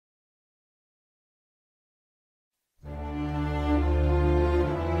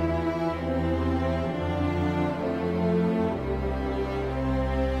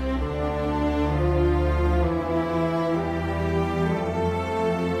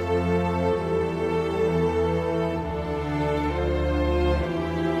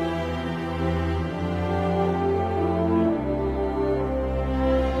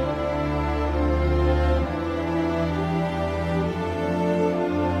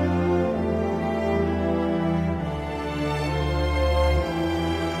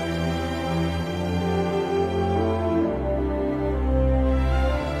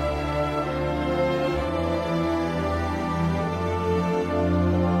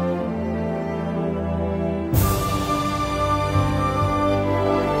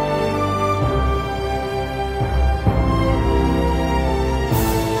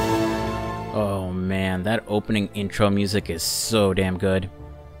opening intro music is so damn good.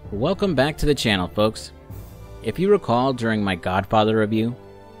 Welcome back to the channel, folks. If you recall during my Godfather review,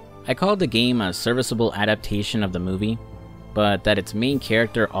 I called the game a serviceable adaptation of the movie, but that its main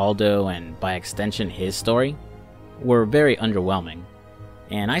character Aldo, and by extension his story, were very underwhelming.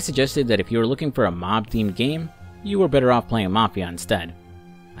 And I suggested that if you were looking for a mob-themed game, you were better off playing Mafia instead.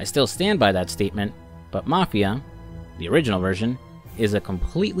 I still stand by that statement, but Mafia, the original version, is a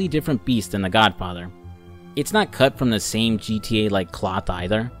completely different beast than The Godfather. It's not cut from the same GTA-like cloth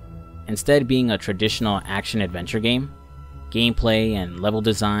either, instead being a traditional action-adventure game, gameplay and level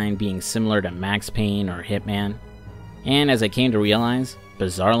design being similar to Max Payne or Hitman, and as I came to realize,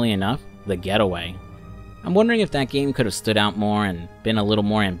 bizarrely enough, The Getaway. I'm wondering if that game could have stood out more and been a little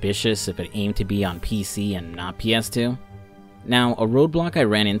more ambitious if it aimed to be on PC and not PS2. Now, a roadblock I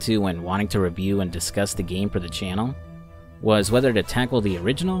ran into when wanting to review and discuss the game for the channel was whether to tackle the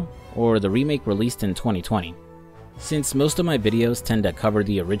original or the remake released in 2020. Since most of my videos tend to cover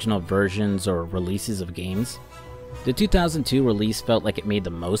the original versions or releases of games, the 2002 release felt like it made the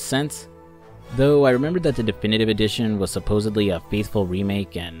most sense, though I remembered that the definitive edition was supposedly a faithful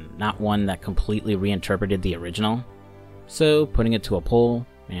remake and not one that completely reinterpreted the original. So, putting it to a poll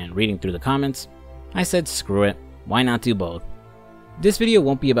and reading through the comments, I said screw it, why not do both? This video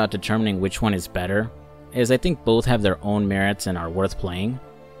won't be about determining which one is better, as I think both have their own merits and are worth playing.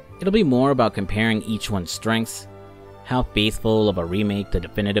 It'll be more about comparing each one's strengths, how faithful of a remake the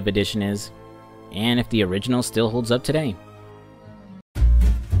definitive edition is, and if the original still holds up today.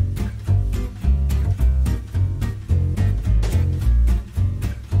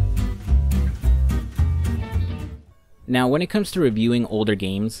 Now, when it comes to reviewing older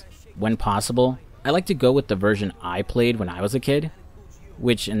games, when possible, I like to go with the version I played when I was a kid,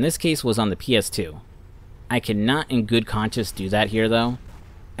 which in this case was on the PS2. I cannot in good conscience do that here though,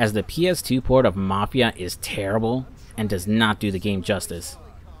 as the PS2 port of Mafia is terrible and does not do the game justice.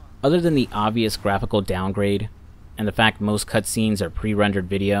 Other than the obvious graphical downgrade, and the fact most cutscenes are pre-rendered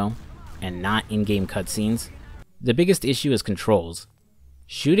video, and not in-game cutscenes, the biggest issue is controls.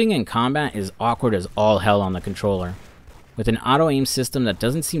 Shooting and combat is awkward as all hell on the controller, with an auto-aim system that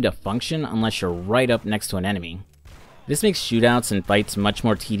doesn't seem to function unless you're right up next to an enemy. This makes shootouts and fights much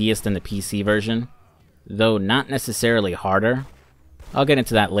more tedious than the PC version, though not necessarily harder. I'll get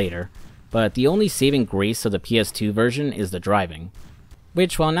into that later, but the only saving grace of the PS2 version is the driving,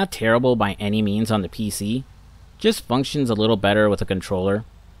 which, while not terrible by any means on the PC, just functions a little better with a controller,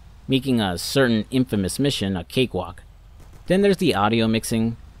 making a certain infamous mission a cakewalk. Then there's the audio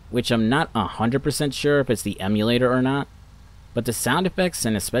mixing, which I'm not 100% sure if it's the emulator or not, but the sound effects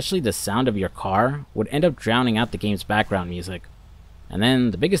and especially the sound of your car would end up drowning out the game's background music. And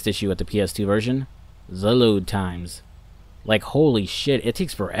then the biggest issue with the PS2 version, the load times. Like holy shit, it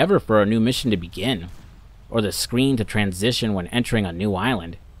takes forever for a new mission to begin, or the screen to transition when entering a new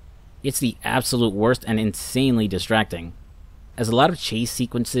island. It's the absolute worst and insanely distracting, as a lot of chase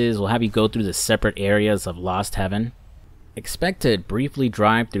sequences will have you go through the separate areas of Lost Heaven. Expect to briefly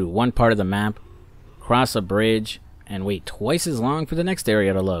drive through one part of the map, cross a bridge, and wait twice as long for the next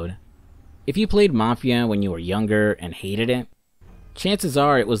area to load. If you played Mafia when you were younger and hated it, chances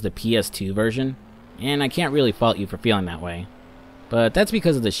are it was the PS2 version, and I can't really fault you for feeling that way. But that's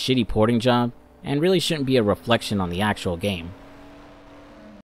because of the shitty porting job, and really shouldn't be a reflection on the actual game.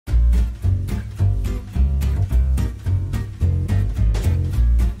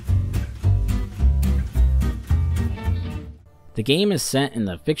 The game is set in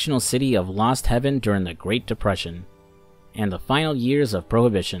the fictional city of Lost Heaven during the Great Depression, and the final years of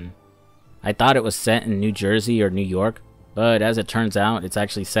Prohibition. I thought it was set in New Jersey or New York, but as it turns out, it's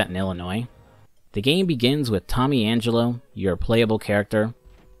actually set in Illinois. The game begins with Tommy Angelo, your playable character,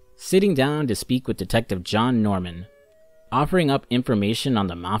 sitting down to speak with Detective John Norman, offering up information on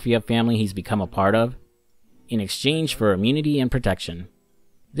the Mafia family he's become a part of, in exchange for immunity and protection.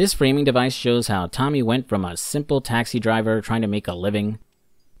 This framing device shows how Tommy went from a simple taxi driver trying to make a living,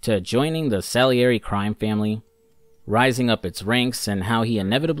 to joining the Salieri crime family, rising up its ranks, and how he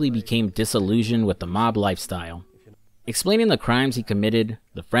inevitably became disillusioned with the mob lifestyle. Explaining the crimes he committed,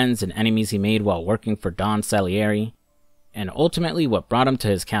 the friends and enemies he made while working for Don Salieri, and ultimately what brought him to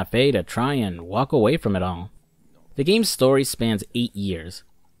his cafe to try and walk away from it all. The game's story spans 8 years,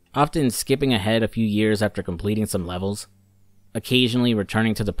 often skipping ahead a few years after completing some levels, occasionally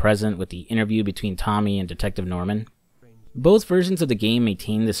returning to the present with the interview between Tommy and Detective Norman. Both versions of the game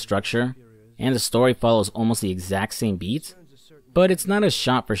maintain this structure, and the story follows almost the exact same beats, but it's not a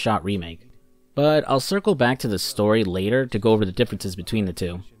shot-for-shot remake. But I'll circle back to the story later to go over the differences between the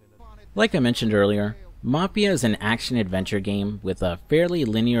two. Like I mentioned earlier, Mafia is an action-adventure game with a fairly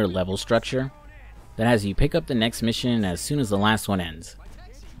linear level structure, that has you pick up the next mission as soon as the last one ends.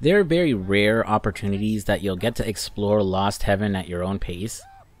 There are very rare opportunities that you'll get to explore Lost Heaven at your own pace,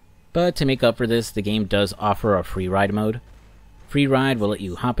 but to make up for this, the game does offer a free ride mode. Free ride will let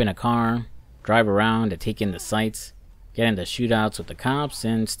you hop in a car, drive around to take in the sights, get into shootouts with the cops,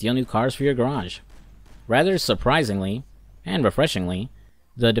 and steal new cars for your garage. Rather surprisingly, and refreshingly,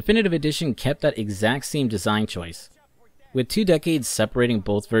 the Definitive Edition kept that exact same design choice. With 2 decades separating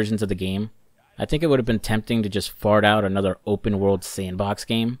both versions of the game, I think it would have been tempting to just fart out another open-world sandbox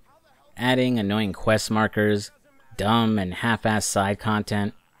game, adding annoying quest markers, dumb and half-assed side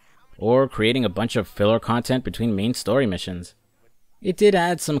content, or creating a bunch of filler content between main story missions. It did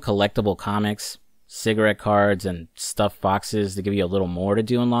add some collectible comics, cigarette cards, and stuffed foxes to give you a little more to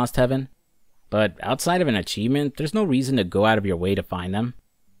do in Lost Heaven, but outside of an achievement, there's no reason to go out of your way to find them.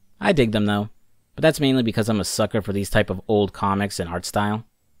 I dig them though, but that's mainly because I'm a sucker for these type of old comics and art style.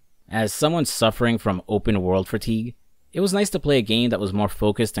 As someone suffering from open world fatigue, it was nice to play a game that was more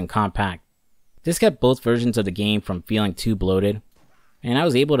focused and compact. This kept both versions of the game from feeling too bloated, and I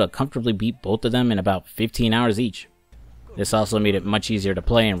was able to comfortably beat both of them in about 15 hours each. This also made it much easier to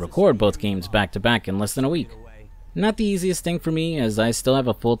play and record both games back to back in less than a week. Not the easiest thing for me, as I still have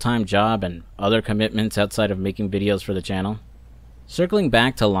a full-time job and other commitments outside of making videos for the channel. Circling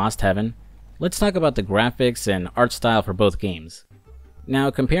back to Lost Heaven, let's talk about the graphics and art style for both games.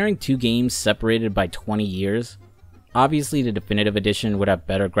 Now, comparing two games separated by 20 years, obviously the Definitive Edition would have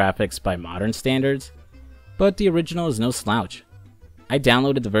better graphics by modern standards, but the original is no slouch. I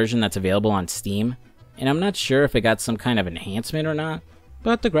downloaded the version that's available on Steam, and I'm not sure if it got some kind of enhancement or not,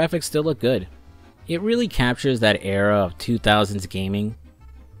 but the graphics still look good. It really captures that era of 2000s gaming,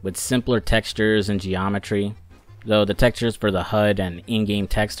 with simpler textures and geometry, though the textures for the HUD and in-game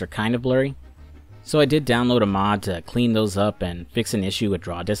text are kind of blurry. So I did download a mod to clean those up and fix an issue with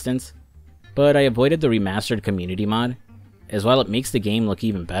draw distance, but I avoided the remastered community mod, as while it makes the game look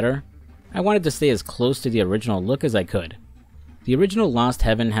even better, I wanted to stay as close to the original look as I could. The original Lost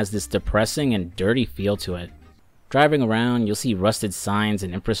Heaven has this depressing and dirty feel to it. Driving around, you'll see rusted signs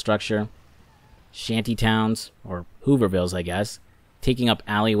and infrastructure, shanty towns, or Hoovervilles I guess, taking up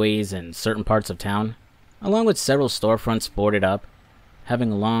alleyways in certain parts of town, along with several storefronts boarded up,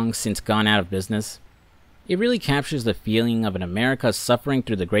 having long since gone out of business. It really captures the feeling of an America suffering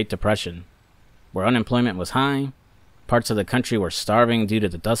through the Great Depression, where unemployment was high, parts of the country were starving due to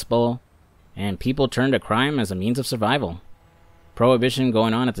the Dust Bowl, and people turned to crime as a means of survival. Prohibition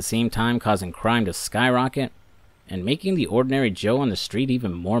going on at the same time causing crime to skyrocket, and making the ordinary Joe on the street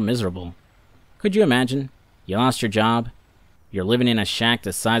even more miserable. Could you imagine? You lost your job, you're living in a shack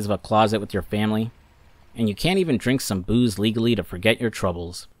the size of a closet with your family, and you can't even drink some booze legally to forget your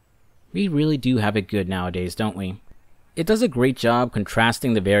troubles. We really do have it good nowadays, don't we? It does a great job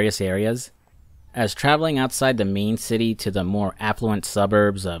contrasting the various areas, as traveling outside the main city to the more affluent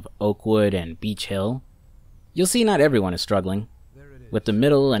suburbs of Oakwood and Beach Hill, you'll see not everyone is struggling, with the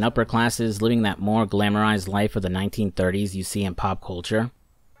middle and upper classes living that more glamorized life of the 1930s you see in pop culture.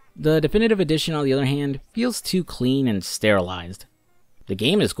 The Definitive Edition, on the other hand, feels too clean and sterilized. The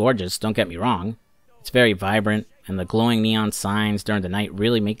game is gorgeous, don't get me wrong. It's very vibrant, and the glowing neon signs during the night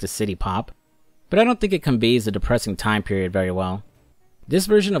really make the city pop, but I don't think it conveys the depressing time period very well. This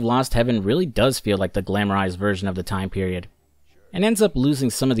version of Lost Heaven really does feel like the glamorized version of the time period, and ends up losing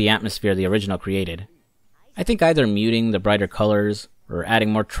some of the atmosphere the original created. I think either muting the brighter colors, or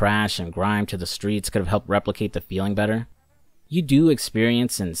adding more trash and grime to the streets could have helped replicate the feeling better. You do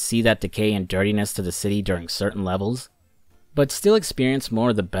experience and see that decay and dirtiness to the city during certain levels, but still experience more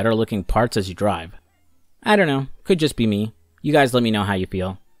of the better looking parts as you drive. I don't know, could just be me. You guys let me know how you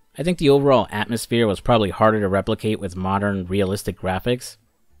feel. I think the overall atmosphere was probably harder to replicate with modern, realistic graphics,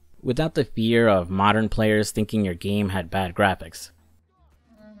 without the fear of modern players thinking your game had bad graphics.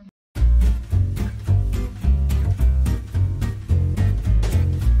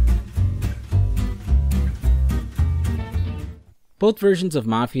 Both versions of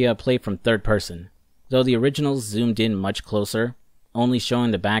Mafia play from third person, though the originals zoomed in much closer, only showing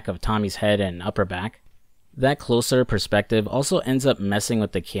the back of Tommy's head and upper back. That closer perspective also ends up messing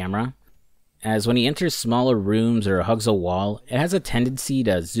with the camera, as when he enters smaller rooms or hugs a wall, it has a tendency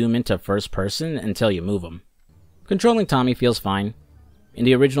to zoom into first person until you move him. Controlling Tommy feels fine. In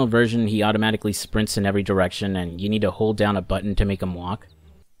the original version, he automatically sprints in every direction and you need to hold down a button to make him walk.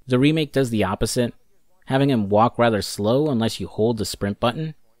 The remake does the opposite, having him walk rather slow unless you hold the sprint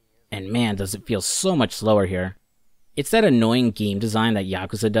button, and man does it feel so much slower here. It's that annoying game design that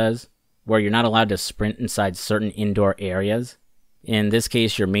Yakuza does, where you're not allowed to sprint inside certain indoor areas, in this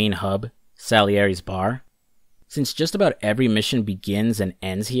case your main hub, Salieri's bar. Since just about every mission begins and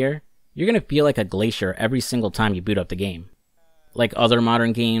ends here, you're going to feel like a glacier every single time you boot up the game. Like other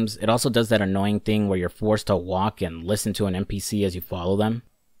modern games, it also does that annoying thing where you're forced to walk and listen to an NPC as you follow them.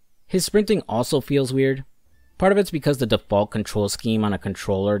 His sprinting also feels weird. Part of it's because the default control scheme on a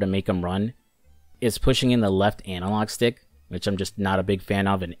controller to make him run is pushing in the left analog stick, which I'm just not a big fan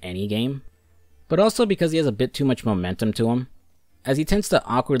of in any game. But also because he has a bit too much momentum to him, as he tends to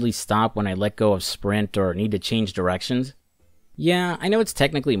awkwardly stop when I let go of sprint or need to change directions. Yeah, I know it's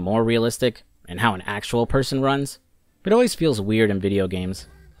technically more realistic and how an actual person runs, but it always feels weird in video games.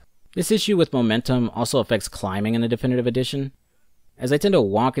 This issue with momentum also affects climbing in the Definitive Edition, as I tend to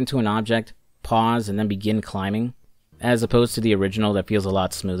walk into an object, pause, and then begin climbing, as opposed to the original that feels a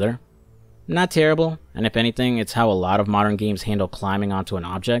lot smoother. Not terrible, and if anything, it's how a lot of modern games handle climbing onto an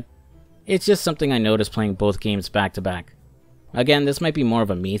object. It's just something I noticed playing both games back to back. Again, this might be more of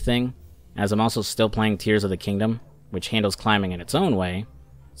a me thing, as I'm also still playing Tears of the Kingdom, which handles climbing in its own way,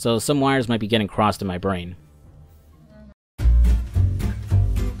 so some wires might be getting crossed in my brain.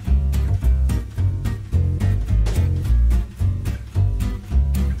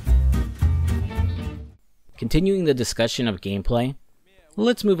 Continuing the discussion of gameplay,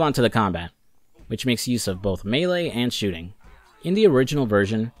 let's move on to the combat, which makes use of both melee and shooting. In the original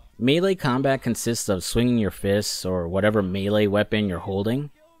version, melee combat consists of swinging your fists, or whatever melee weapon you're holding,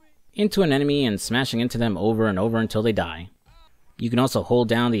 into an enemy and smashing into them over and over until they die. You can also hold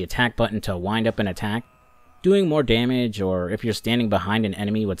down the attack button to wind up an attack, doing more damage, or if you're standing behind an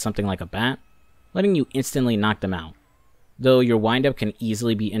enemy with something like a bat, letting you instantly knock them out, though your wind up can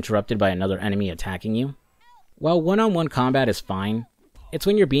easily be interrupted by another enemy attacking you. While one-on-one combat is fine, it's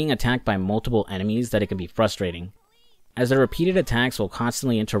when you're being attacked by multiple enemies that it can be frustrating, as the repeated attacks will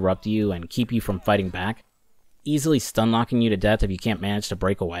constantly interrupt you and keep you from fighting back, easily stun-locking you to death if you can't manage to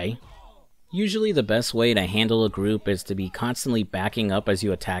break away. Usually the best way to handle a group is to be constantly backing up as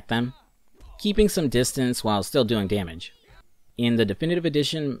you attack them, keeping some distance while still doing damage. In the Definitive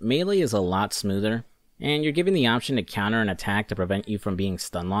Edition, melee is a lot smoother, and you're given the option to counter an attack to prevent you from being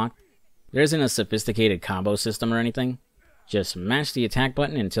stun-locked. There isn't a sophisticated combo system or anything. Just mash the attack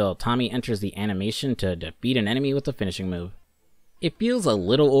button until Tommy enters the animation to defeat an enemy with a finishing move. It feels a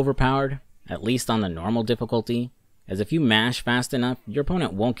little overpowered, at least on the normal difficulty, as if you mash fast enough, your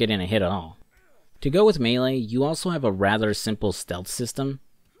opponent won't get in a hit at all. To go with melee, you also have a rather simple stealth system,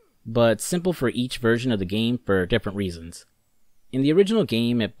 but simple for each version of the game for different reasons. In the original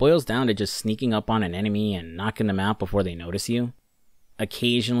game, it boils down to just sneaking up on an enemy and knocking them out before they notice you,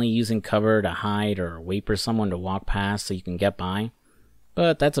 occasionally using cover to hide or wait for someone to walk past so you can get by,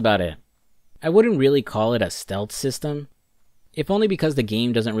 but that's about it. I wouldn't really call it a stealth system, if only because the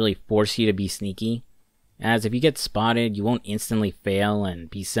game doesn't really force you to be sneaky, as if you get spotted, you won't instantly fail and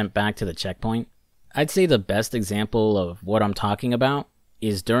be sent back to the checkpoint. I'd say the best example of what I'm talking about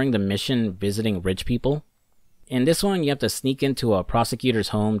is during the mission visiting rich people. In this one, you have to sneak into a prosecutor's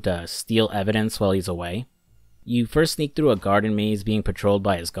home to steal evidence while he's away. You first sneak through a garden maze being patrolled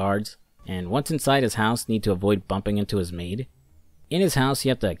by his guards, and once inside his house, need to avoid bumping into his maid. In his house, you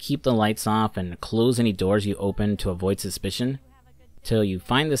have to keep the lights off and close any doors you open to avoid suspicion, till you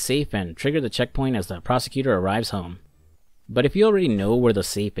find the safe and trigger the checkpoint as the prosecutor arrives home. But if you already know where the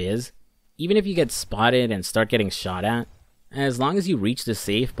safe is, even if you get spotted and start getting shot at, as long as you reach the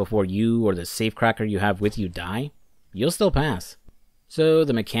safe before you or the safecracker you have with you die, you'll still pass. So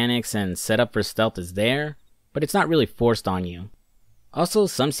the mechanics and setup for stealth is there, but it's not really forced on you. Also,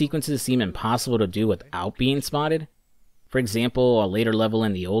 some sequences seem impossible to do without being spotted. For example, a later level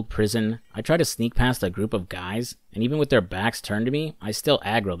in the old prison, I try to sneak past a group of guys, and even with their backs turned to me, I still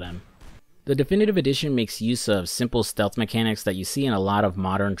aggro them. The Definitive Edition makes use of simple stealth mechanics that you see in a lot of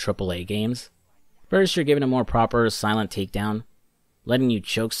modern AAA games. First, you're given a more proper silent takedown, letting you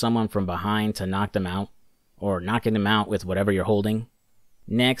choke someone from behind to knock them out, or knocking them out with whatever you're holding.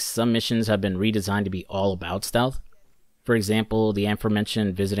 Next, some missions have been redesigned to be all about stealth. For example, the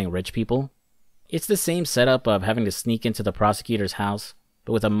aforementioned visiting rich people. It's the same setup of having to sneak into the prosecutor's house,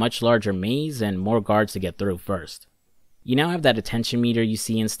 but with a much larger maze and more guards to get through first. You now have that attention meter you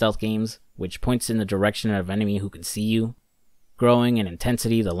see in stealth games, which points in the direction of an enemy who can see you, growing in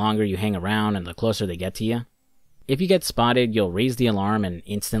intensity the longer you hang around and the closer they get to you. If you get spotted, you'll raise the alarm and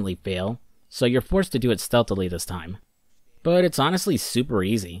instantly fail, so you're forced to do it stealthily this time. But it's honestly super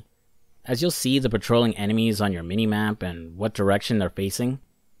easy, as you'll see the patrolling enemies on your minimap and what direction they're facing,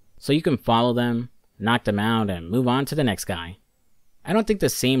 so you can follow them, knock them out, and move on to the next guy. I don't think the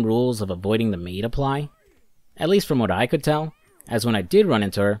same rules of avoiding the maid apply, at least from what I could tell, as when I did run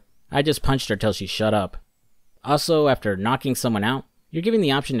into her, I just punched her till she shut up. Also, after knocking someone out, you're given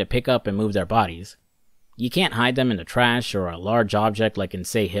the option to pick up and move their bodies. You can't hide them in the trash or a large object like in,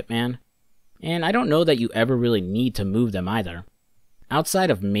 say, Hitman, and I don't know that you ever really need to move them either. Outside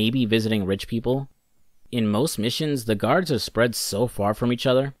of maybe visiting rich people, in most missions the guards are spread so far from each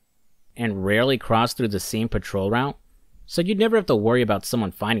other, and rarely cross through the same patrol route, so you'd never have to worry about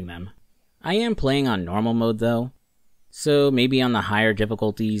someone finding them. I am playing on normal mode though, so maybe on the higher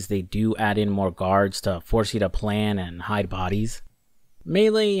difficulties they do add in more guards to force you to plan and hide bodies.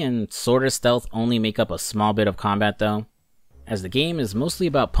 Melee and sorta stealth only make up a small bit of combat though, as the game is mostly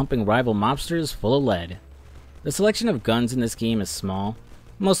about pumping rival mobsters full of lead. The selection of guns in this game is small,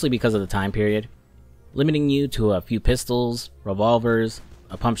 mostly because of the time period, limiting you to a few pistols, revolvers,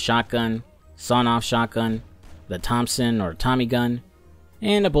 a pump shotgun, sawn-off shotgun, the Thompson or Tommy gun,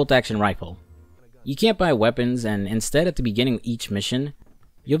 and a bolt-action rifle. You can't buy weapons, and instead at the beginning of each mission,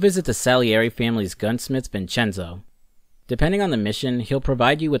 you'll visit the Salieri family's gunsmith Vincenzo. Depending on the mission, he'll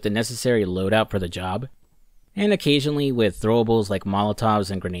provide you with the necessary loadout for the job, and occasionally with throwables like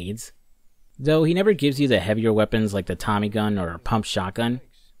Molotovs and grenades, though he never gives you the heavier weapons like the Tommy gun or pump shotgun,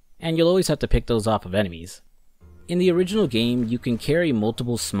 and you'll always have to pick those off of enemies. In the original game, you can carry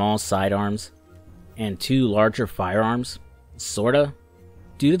multiple small sidearms and 2 larger firearms, sorta.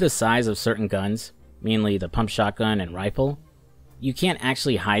 Due to the size of certain guns, mainly the pump shotgun and rifle, you can't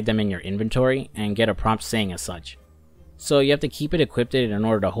actually hide them in your inventory and get a prompt saying as such. So you have to keep it equipped in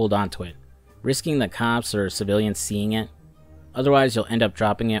order to hold on to it, risking the cops or civilians seeing it. Otherwise you'll end up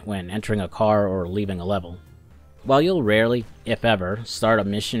dropping it when entering a car or leaving a level. While you'll rarely, if ever, start a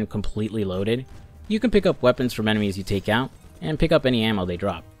mission completely loaded, you can pick up weapons from enemies you take out, and pick up any ammo they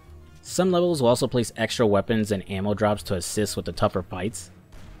drop. Some levels will also place extra weapons and ammo drops to assist with the tougher fights.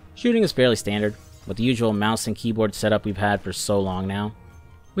 Shooting is fairly standard, with the usual mouse and keyboard setup we've had for so long now,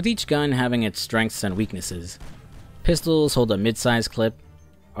 with each gun having its strengths and weaknesses. Pistols hold a mid-sized clip,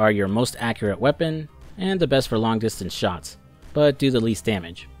 are your most accurate weapon, and the best for long-distance shots, but do the least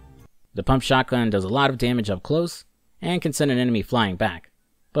damage. The pump shotgun does a lot of damage up close, and can send an enemy flying back,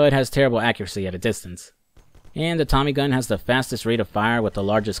 but has terrible accuracy at a distance. And the Tommy gun has the fastest rate of fire with the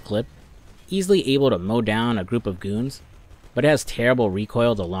largest clip, easily able to mow down a group of goons, but it has terrible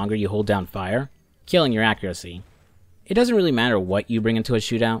recoil the longer you hold down fire, killing your accuracy. It doesn't really matter what you bring into a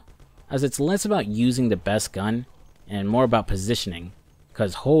shootout, as it's less about using the best gun, and more about positioning,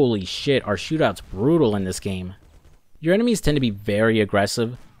 cause holy shit are shootouts brutal in this game. Your enemies tend to be very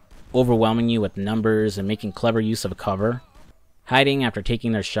aggressive, overwhelming you with numbers and making clever use of cover, hiding after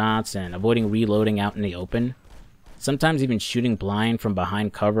taking their shots and avoiding reloading out in the open, sometimes even shooting blind from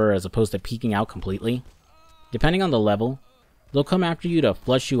behind cover as opposed to peeking out completely. Depending on the level, they'll come after you to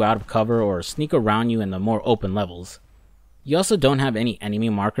flush you out of cover or sneak around you in the more open levels. You also don't have any enemy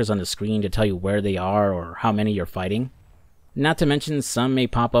markers on the screen to tell you where they are or how many you're fighting. Not to mention some may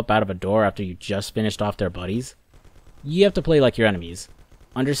pop up out of a door after you just finished off their buddies. You have to play like your enemies,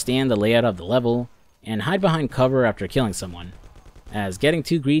 understand the layout of the level, and hide behind cover after killing someone, as getting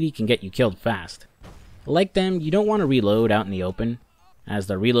too greedy can get you killed fast. Like them, you don't want to reload out in the open, as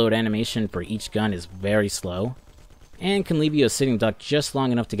the reload animation for each gun is very slow, and can leave you a sitting duck just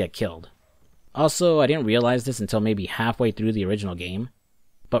long enough to get killed. Also, I didn't realize this until maybe halfway through the original game,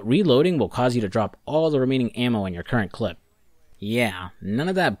 but reloading will cause you to drop all the remaining ammo in your current clip. Yeah, none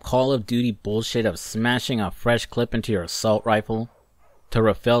of that Call of Duty bullshit of smashing a fresh clip into your assault rifle to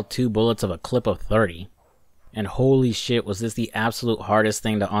refill 2 bullets of a clip of 30. And holy shit, was this the absolute hardest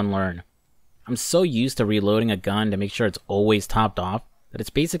thing to unlearn. I'm so used to reloading a gun to make sure it's always topped off that it's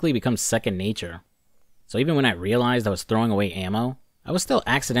basically become second nature. So even when I realized I was throwing away ammo, I was still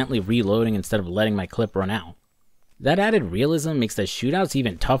accidentally reloading instead of letting my clip run out. That added realism makes the shootouts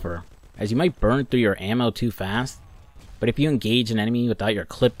even tougher, as you might burn through your ammo too fast, but if you engage an enemy without your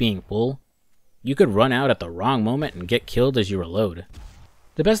clip being full, you could run out at the wrong moment and get killed as you reload.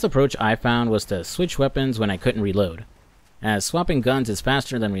 The best approach I found was to switch weapons when I couldn't reload, as swapping guns is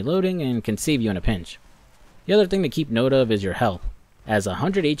faster than reloading and can save you in a pinch. The other thing to keep note of is your health, as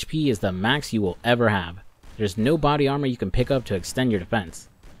 100 HP is the max you will ever have. There's no body armor you can pick up to extend your defense.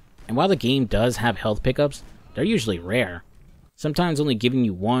 And while the game does have health pickups, they're usually rare, sometimes only giving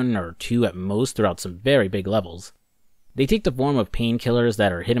you 1 or 2 at most throughout some very big levels. They take the form of painkillers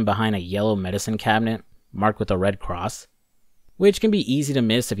that are hidden behind a yellow medicine cabinet marked with a red cross, which can be easy to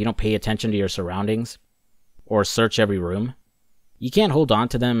miss if you don't pay attention to your surroundings, or search every room. You can't hold on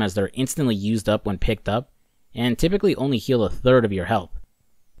to them as they're instantly used up when picked up, and typically only heal 1/3 of your health.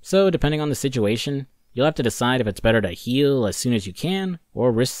 So depending on the situation, you'll have to decide if it's better to heal as soon as you can,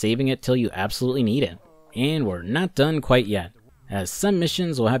 or risk saving it till you absolutely need it. And we're not done quite yet, as some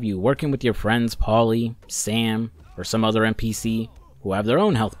missions will have you working with your friends Paulie, Sam, or some other NPC who have their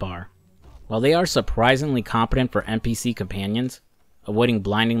own health bar. While they are surprisingly competent for NPC companions, avoiding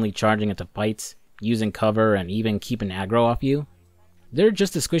blindingly charging into fights, using cover, and even keeping aggro off you, they're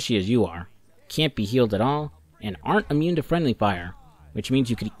just as squishy as you are, can't be healed at all, and aren't immune to friendly fire, which means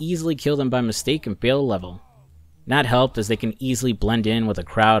you could easily kill them by mistake and fail a level. Not helped as they can easily blend in with a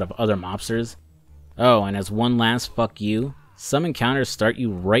crowd of other mobsters. Oh, and as one last fuck you, some encounters start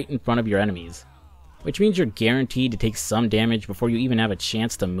you right in front of your enemies, which means you're guaranteed to take some damage before you even have a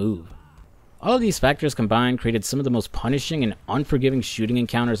chance to move. All of these factors combined created some of the most punishing and unforgiving shooting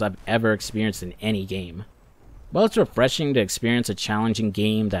encounters I've ever experienced in any game. While it's refreshing to experience a challenging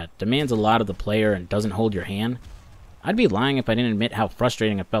game that demands a lot of the player and doesn't hold your hand, I'd be lying if I didn't admit how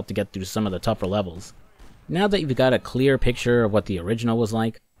frustrating it felt to get through some of the tougher levels. Now that you've got a clear picture of what the original was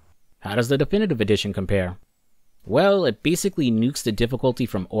like, how does the definitive edition compare? Well, it basically nukes the difficulty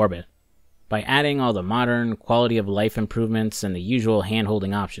from orbit, by adding all the modern, quality of life improvements and the usual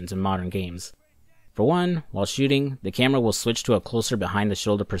hand-holding options in modern games. For one, while shooting, the camera will switch to a closer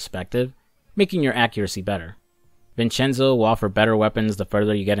behind-the-shoulder perspective, making your accuracy better. Vincenzo will offer better weapons the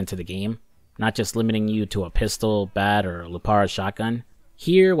further you get into the game, not just limiting you to a pistol, bat, or Lupara shotgun.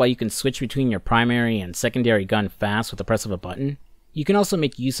 Here, while you can switch between your primary and secondary gun fast with the press of a button, you can also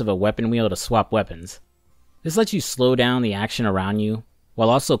make use of a weapon wheel to swap weapons. This lets you slow down the action around you, while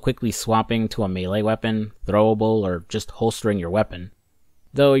also quickly swapping to a melee weapon, throwable, or just holstering your weapon.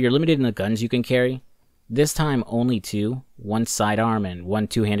 Though you're limited in the guns you can carry, this time only 2, one sidearm and one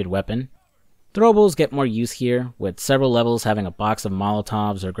two-handed weapon. Throwables get more use here, with several levels having a box of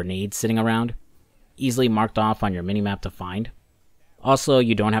Molotovs or grenades sitting around, easily marked off on your minimap to find. Also,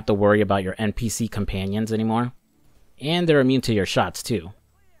 you don't have to worry about your NPC companions anymore, and they're immune to your shots too.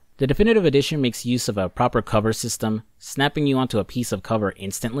 The Definitive Edition makes use of a proper cover system, snapping you onto a piece of cover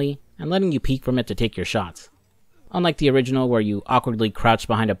instantly, and letting you peek from it to take your shots. Unlike the original where you awkwardly crouched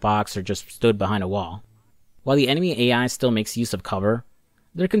behind a box or just stood behind a wall. While the enemy AI still makes use of cover,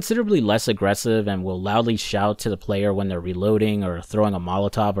 they're considerably less aggressive and will loudly shout to the player when they're reloading or throwing a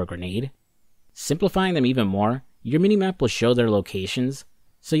Molotov or grenade. Simplifying them even more, your minimap will show their locations,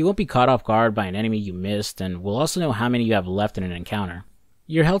 so you won't be caught off guard by an enemy you missed and will also know how many you have left in an encounter.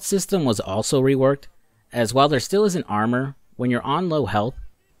 Your health system was also reworked, as while there still isn't armor, when you're on low health,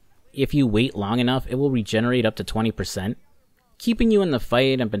 if you wait long enough it will regenerate up to 20%, keeping you in the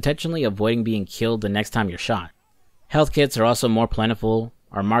fight and potentially avoiding being killed the next time you're shot. Health kits are also more plentiful,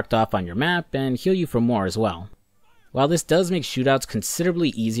 are marked off on your map, and heal you for more as well. While this does make shootouts considerably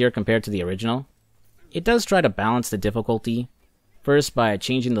easier compared to the original, it does try to balance the difficulty, first by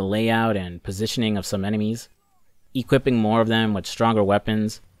changing the layout and positioning of some enemies, equipping more of them with stronger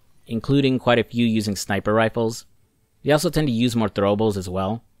weapons, including quite a few using sniper rifles. They also tend to use more throwables as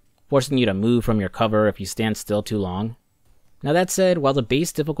well, forcing you to move from your cover if you stand still too long. Now that said, while the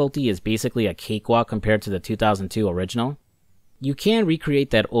base difficulty is basically a cakewalk compared to the 2002 original, you can recreate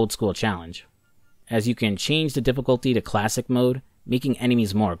that old school challenge, as you can change the difficulty to classic mode, making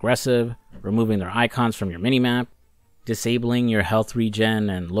enemies more aggressive, removing their icons from your minimap, disabling your health regen,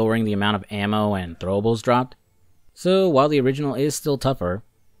 and lowering the amount of ammo and throwables dropped. So while the original is still tougher,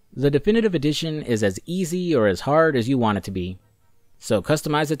 the Definitive Edition is as easy or as hard as you want it to be. So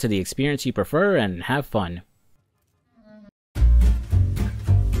customize it to the experience you prefer and have fun.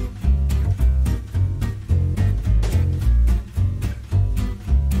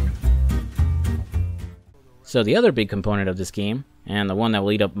 So the other big component of this game, and the one that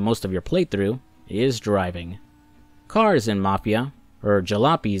will eat up most of your playthrough, is driving. Cars in Mafia, or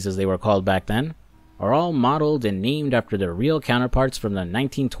jalopies as they were called back then, are all modeled and named after their real counterparts from the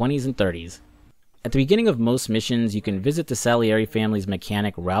 1920s and 30s. At the beginning of most missions, you can visit the Salieri family's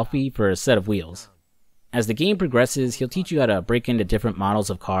mechanic Ralphie for a set of wheels. As the game progresses, he'll teach you how to break into different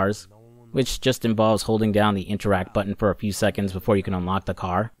models of cars, which just involves holding down the interact button for a few seconds before you can unlock the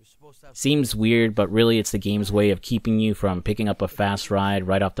car. Seems weird, but really it's the game's way of keeping you from picking up a fast ride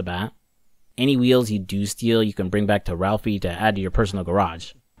right off the bat. Any wheels you do steal, you can bring back to Ralphie to add to your personal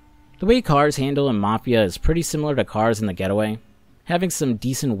garage. The way cars handle in Mafia is pretty similar to cars in the Getaway, having some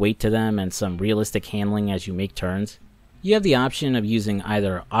decent weight to them and some realistic handling as you make turns. You have the option of using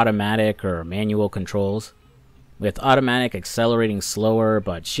either automatic or manual controls, with automatic accelerating slower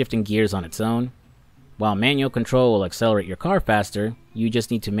but shifting gears on its own. While manual control will accelerate your car faster, you just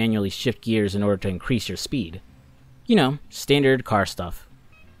need to manually shift gears in order to increase your speed. You know, standard car stuff.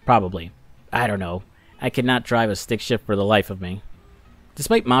 Probably. I don't know. I cannot drive a stick shift for the life of me.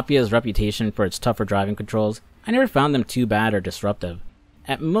 Despite Mafia's reputation for its tougher driving controls, I never found them too bad or disruptive.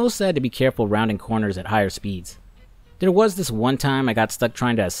 At most I had to be careful rounding corners at higher speeds. There was this one time I got stuck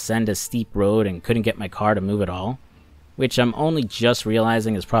trying to ascend a steep road and couldn't get my car to move at all, which I'm only just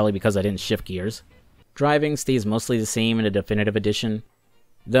realizing is probably because I didn't shift gears. Driving stays mostly the same in the Definitive Edition,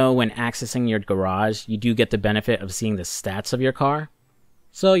 though when accessing your garage, you do get the benefit of seeing the stats of your car,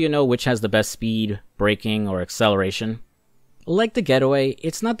 so you know which has the best speed, braking, or acceleration. Like the Getaway,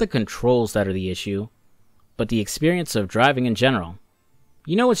 it's not the controls that are the issue, but the experience of driving in general.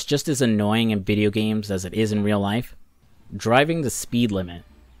 You know it's just as annoying in video games as it is in real life? Driving the speed limit.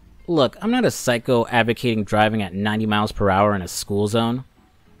 Look, I'm not a psycho advocating driving at 90 miles per hour in a school zone,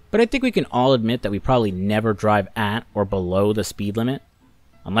 but I think we can all admit that we probably never drive at or below the speed limit,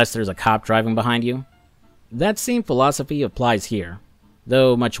 unless there's a cop driving behind you. That same philosophy applies here,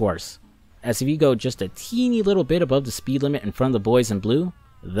 though much worse, as if you go just a teeny little bit above the speed limit in front of the boys in blue,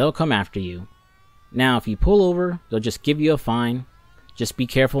 they'll come after you. Now, if you pull over, they'll just give you a fine. Just be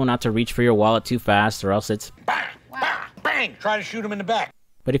careful not to reach for your wallet too fast, or else it's bang, bang, bang, try to shoot him in the back.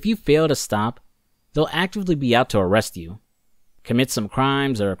 But if you fail to stop, they'll actively be out to arrest you. Commit some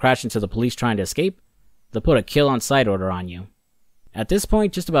crimes or crash into the police trying to escape, they'll put a kill on sight order on you. At this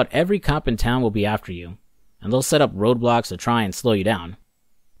point, just about every cop in town will be after you, and they'll set up roadblocks to try and slow you down.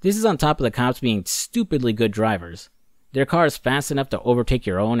 This is on top of the cops being stupidly good drivers. Their car is fast enough to overtake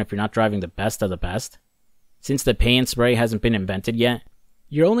your own if you're not driving the best of the best. Since the pay and spray hasn't been invented yet,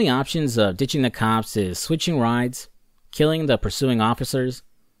 your only options of ditching the cops is switching rides, killing the pursuing officers,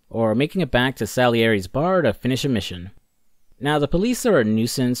 or making it back to Salieri's bar to finish a mission. Now, the police are a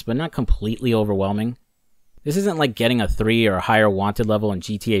nuisance, but not completely overwhelming. This isn't like getting a 3 or higher wanted level in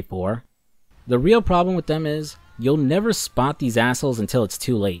GTA 4. The real problem with them is, you'll never spot these assholes until it's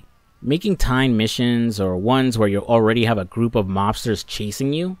too late. Making timed missions, or ones where you already have a group of mobsters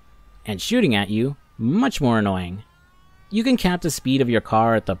chasing you and shooting at you, much more annoying. You can cap the speed of your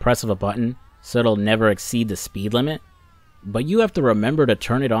car at the press of a button, so it'll never exceed the speed limit, but you have to remember to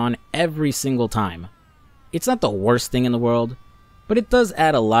turn it on every single time. It's not the worst thing in the world, but it does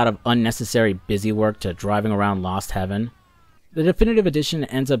add a lot of unnecessary busy work to driving around Lost Heaven. The Definitive Edition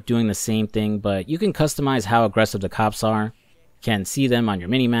ends up doing the same thing, but you can customize how aggressive the cops are, can see them on your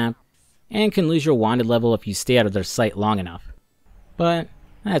minimap, and can lose your wanted level if you stay out of their sight long enough. But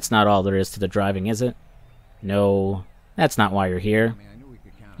that's not all there is to the driving, is it? No, that's not why you're here.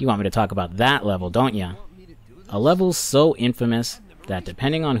 You want me to talk about that level, don't ya? A level so infamous that,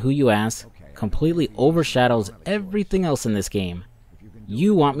 depending on who you ask, completely overshadows everything else in this game.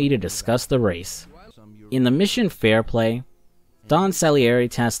 You want me to discuss the race. In the mission Fair Play, Don Salieri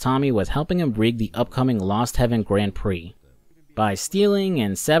tasked Tommy with helping him rig the upcoming Lost Heaven Grand Prix by stealing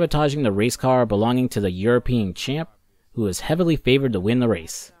and sabotaging the race car belonging to the European champ, who is heavily favored to win the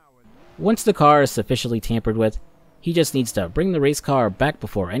race. Once the car is sufficiently tampered with, he just needs to bring the race car back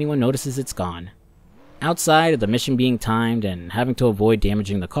before anyone notices it's gone. Outside of the mission being timed and having to avoid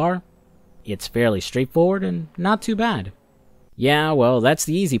damaging the car, it's fairly straightforward and not too bad. Yeah, well, that's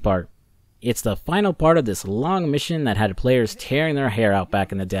the easy part. It's the final part of this long mission that had players tearing their hair out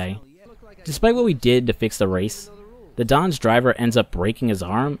back in the day. Despite what we did to fix the race, the Don's driver ends up breaking his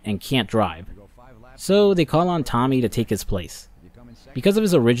arm and can't drive. So they call on Tommy to take his place. Because of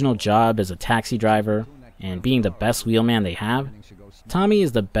his original job as a taxi driver and being the best wheelman they have, Tommy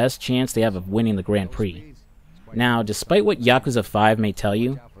is the best chance they have of winning the Grand Prix. Now, despite what Yakuza 5 may tell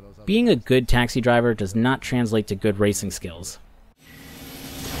you, being a good taxi driver does not translate to good racing skills.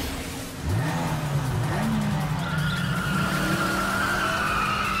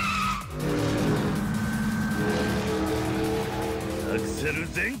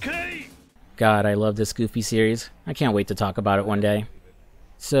 God, I love this goofy series. I can't wait to talk about it one day.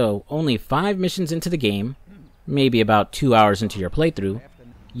 So, only 5 missions into the game, maybe about 2 hours into your playthrough,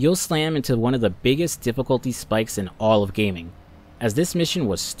 you'll slam into one of the biggest difficulty spikes in all of gaming, as this mission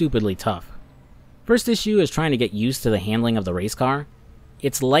was stupidly tough. First issue is trying to get used to the handling of the race car.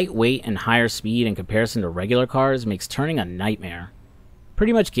 Its lightweight and higher speed in comparison to regular cars makes turning a nightmare,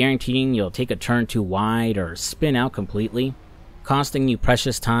 pretty much guaranteeing you'll take a turn too wide or spin out completely, costing you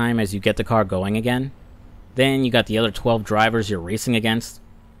precious time as you get the car going again. Then you got the other 12 drivers you're racing against.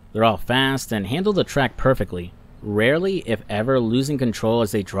 They're all fast and handle the track perfectly, rarely, if ever, losing control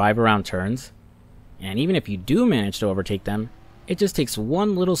as they drive around turns. And even if you do manage to overtake them, it just takes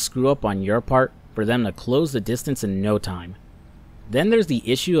one little screw up on your part for them to close the distance in no time. Then there's the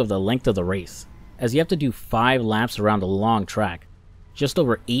issue of the length of the race, as you have to do 5 laps around a long track, just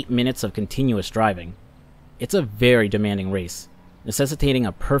over 8 minutes of continuous driving. It's a very demanding race, necessitating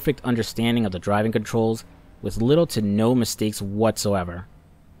a perfect understanding of the driving controls with little to no mistakes whatsoever.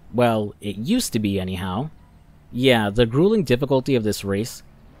 Well, it used to be anyhow. Yeah, the grueling difficulty of this race,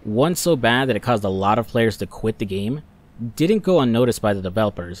 one so bad that it caused a lot of players to quit the game, didn't go unnoticed by the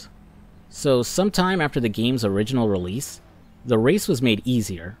developers. So sometime after the game's original release, the race was made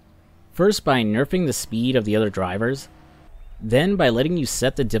easier. First by nerfing the speed of the other drivers, then by letting you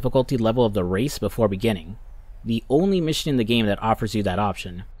set the difficulty level of the race before beginning. The only mission in the game that offers you that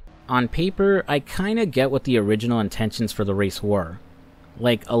option. On paper, I kinda get what the original intentions for the race were.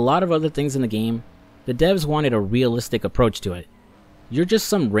 Like a lot of other things in the game, the devs wanted a realistic approach to it. You're just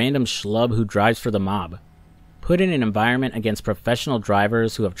some random schlub who drives for the mob, put in an environment against professional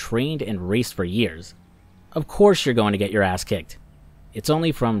drivers who have trained and raced for years. Of course you're going to get your ass kicked. It's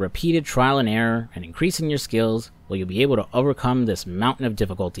only from repeated trial and error and increasing your skills will you be able to overcome this mountain of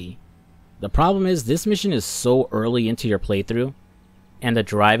difficulty. The problem is this mission is so early into your playthrough, and the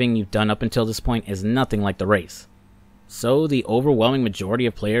driving you've done up until this point is nothing like the race. So the overwhelming majority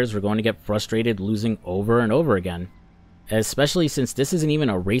of players are going to get frustrated losing over and over again, especially since this isn't even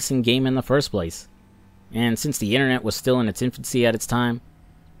a racing game in the first place. And since the internet was still in its infancy at its time,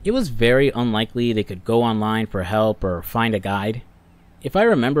 it was very unlikely they could go online for help or find a guide. If I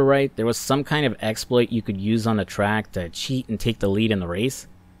remember right, there was some kind of exploit you could use on the track to cheat and take the lead in the race,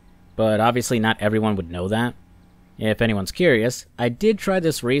 but obviously not everyone would know that. If anyone's curious, I did try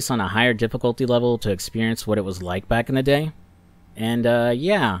this race on a higher difficulty level to experience what it was like back in the day, and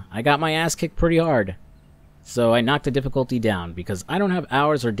yeah, I got my ass kicked pretty hard. So I knocked the difficulty down because I don't have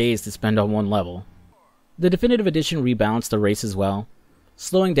hours or days to spend on one level. The Definitive Edition rebalanced the race as well,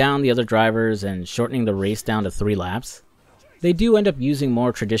 slowing down the other drivers and shortening the race down to 3 laps. They do end up using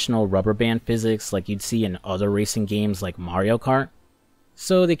more traditional rubber band physics like you'd see in other racing games like Mario Kart,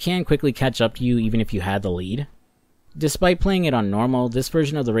 so they can quickly catch up to you even if you had the lead. Despite playing it on normal, this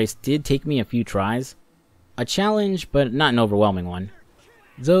version of the race did take me a few tries. A challenge, but not an overwhelming one.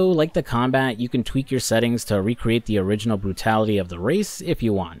 Though, like the combat, you can tweak your settings to recreate the original brutality of the race if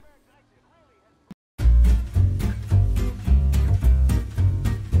you want.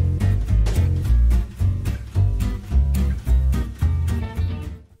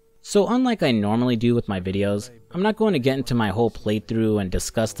 So unlike I normally do with my videos, I'm not going to get into my whole playthrough and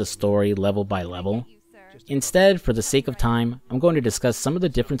discuss the story level by level. Instead, for the sake of time, I'm going to discuss some of the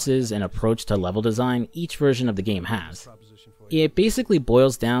differences in approach to level design each version of the game has. It basically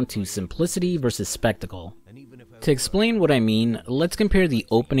boils down to simplicity versus spectacle. To explain what I mean, let's compare the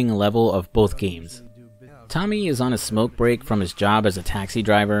opening level of both games. Tommy is on a smoke break from his job as a taxi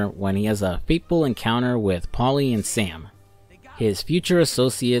driver when he has a fateful encounter with Polly and Sam, his future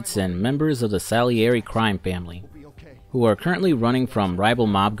associates and members of the Salieri crime family, who are currently running from rival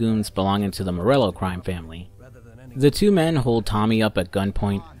mob goons belonging to the Morello crime family. The two men hold Tommy up at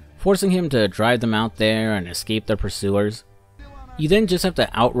gunpoint, forcing him to drive them out there and escape their pursuers. You then just have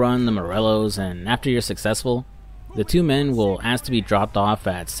to outrun the Morellos, and after you're successful, the two men will ask to be dropped off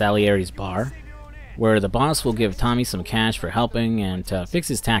at Salieri's bar, where the boss will give Tommy some cash for helping and to fix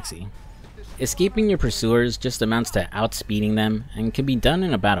his taxi. Escaping your pursuers just amounts to outspeeding them and can be done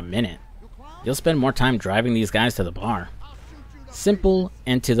in about a minute. You'll spend more time driving these guys to the bar. Simple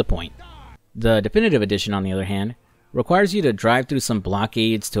and to the point. The Definitive Edition, on the other hand, requires you to drive through some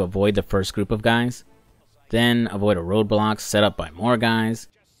blockades to avoid the first group of guys, then avoid a roadblock set up by more guys,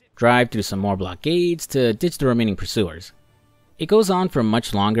 drive through some more blockades to ditch the remaining pursuers. It goes on for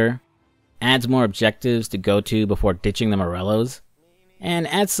much longer, adds more objectives to go to before ditching the Morellos, and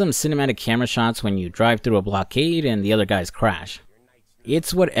adds some cinematic camera shots when you drive through a blockade and the other guys crash.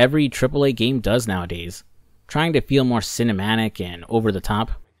 It's what every AAA game does nowadays, trying to feel more cinematic and over the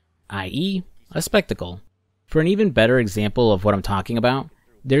top, i.e., a spectacle. For an even better example of what I'm talking about,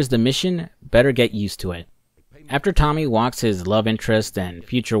 there's the mission Better Get Used to It. After Tommy walks his love interest and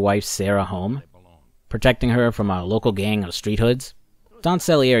future wife Sarah home, protecting her from a local gang of street hoods, Don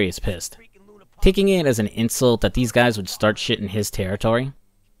Salieri is pissed, taking it as an insult that these guys would start shit in his territory.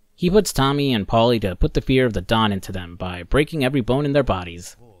 He puts Tommy and Paulie to put the fear of the Don into them by breaking every bone in their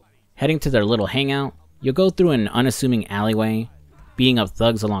bodies. Heading to their little hangout, you'll go through an unassuming alleyway, beating up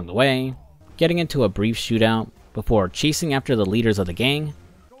thugs along the way, getting into a brief shootout before chasing after the leaders of the gang,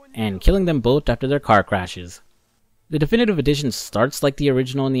 and killing them both after their car crashes. The Definitive Edition starts like the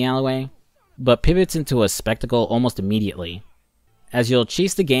original in the alleyway, but pivots into a spectacle almost immediately, as you'll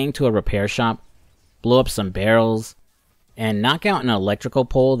chase the gang to a repair shop, blow up some barrels, and knock out an electrical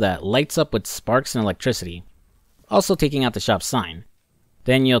pole that lights up with sparks and electricity, also taking out the shop's sign.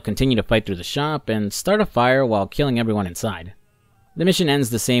 Then you'll continue to fight through the shop and start a fire while killing everyone inside. The mission ends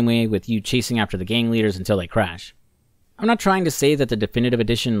the same way, with you chasing after the gang leaders until they crash. I'm not trying to say that the Definitive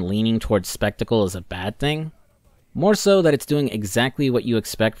Edition leaning towards spectacle is a bad thing, more so that it's doing exactly what you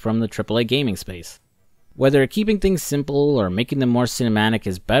expect from the AAA gaming space. Whether keeping things simple or making them more cinematic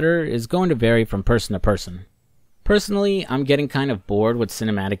is better is going to vary from person to person. Personally, I'm getting kind of bored with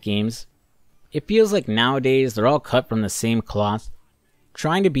cinematic games, It feels like nowadays they're all cut from the same cloth,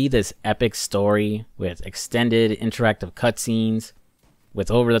 trying to be this epic story with extended interactive cutscenes, with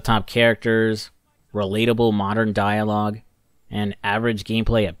over-the-top characters, relatable modern dialogue, and average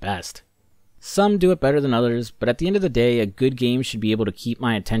gameplay at best. Some do it better than others, but at the end of the day, a good game should be able to keep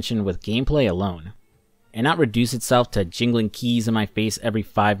my attention with gameplay alone, and not reduce itself to jingling keys in my face every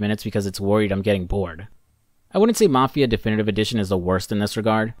 5 minutes because it's worried I'm getting bored. I wouldn't say Mafia Definitive Edition is the worst in this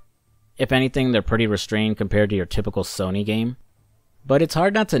regard. If anything, they're pretty restrained compared to your typical Sony game, but it's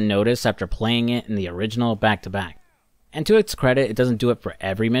hard not to notice after playing it in the original back-to-back. And to its credit, it doesn't do it for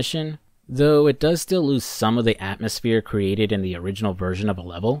every mission, though it does still lose some of the atmosphere created in the original version of a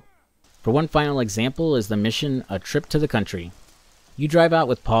level. For one final example is the mission A Trip to the Country. You drive out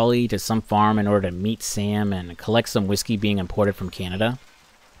with Paulie to some farm in order to meet Sam and collect some whiskey being imported from Canada.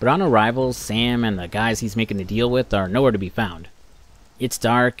 But on arrival, Sam and the guys he's making the deal with are nowhere to be found. It's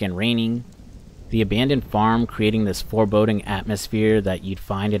dark and raining, the abandoned farm creating this foreboding atmosphere that you'd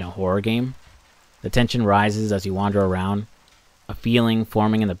find in a horror game. The tension rises as you wander around, a feeling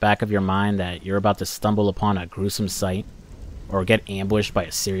forming in the back of your mind that you're about to stumble upon a gruesome sight, or get ambushed by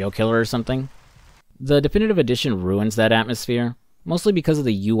a serial killer or something. The Definitive Edition ruins that atmosphere, mostly because of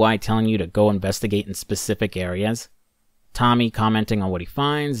the UI telling you to go investigate in specific areas, Tommy commenting on what he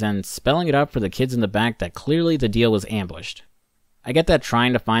finds, and spelling it out for the kids in the back that clearly the deal was ambushed. I get that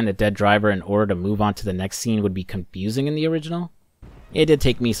trying to find the dead driver in order to move on to the next scene would be confusing in the original. It did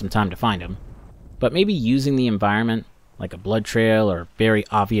take me some time to find him, but maybe using the environment, like a blood trail or very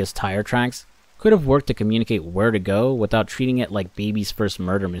obvious tire tracks, could have worked to communicate where to go without treating it like baby's first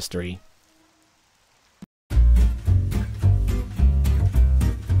murder mystery.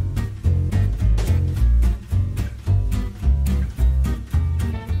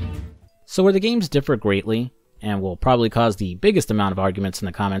 So where the games differ greatly, and will probably cause the biggest amount of arguments in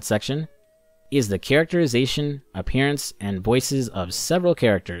the comments section, is the characterization, appearance, and voices of several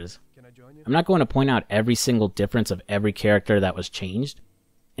characters. I'm not going to point out every single difference of every character that was changed.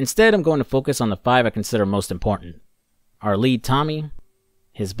 Instead, I'm going to focus on the 5 I consider most important. Our lead Tommy,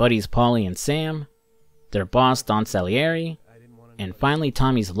 his buddies Paulie and Sam, their boss Don Salieri, and finally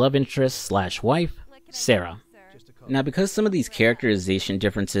Tommy's love interest / wife, Sarah. Now, because some of these characterization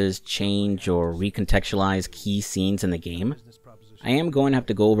differences change or recontextualize key scenes in the game, I am going to have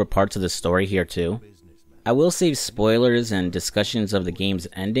to go over parts of the story here too. I will save spoilers and discussions of the game's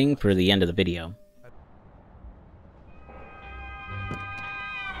ending for the end of the video.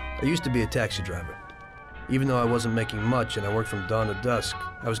 I used to be a taxi driver. Even though I wasn't making much and I worked from dawn to dusk,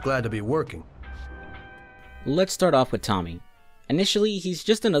 I was glad to be working. Let's start off with Tommy. Initially, he's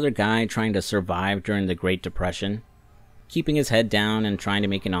just another guy trying to survive during the Great Depression, keeping his head down and trying to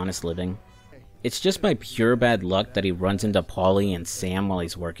make an honest living. It's just by pure bad luck that he runs into Paulie and Sam while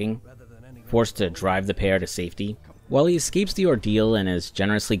he's working, forced to drive the pair to safety. While he escapes the ordeal and is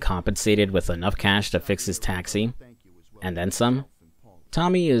generously compensated with enough cash to fix his taxi, and then some,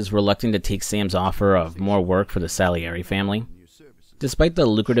 Tommy is reluctant to take Sam's offer of more work for the Salieri family. Despite the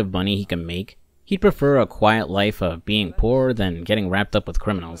lucrative money he can make, he'd prefer a quiet life of being poor than getting wrapped up with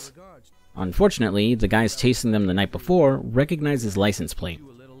criminals. Unfortunately, the guys chasing them the night before recognize his license plate,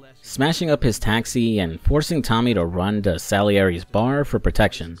 smashing up his taxi and forcing Tommy to run to Salieri's bar for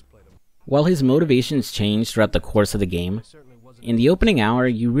protection. While his motivations change throughout the course of the game, in the opening hour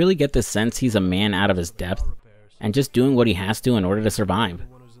you really get the sense he's a man out of his depth and just doing what he has to in order to survive.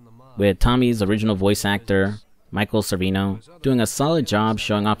 With Tommy's original voice actor, Michael Servino, doing a solid job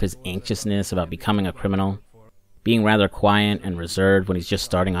showing off his anxiousness about becoming a criminal, being rather quiet and reserved when he's just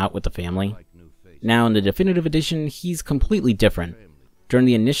starting out with the family. Now in the Definitive Edition, he's completely different. During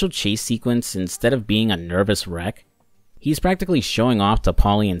the initial chase sequence, instead of being a nervous wreck, he's practically showing off to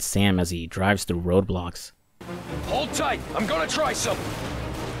Paulie and Sam as he drives through roadblocks. Hold tight, I'm gonna try something.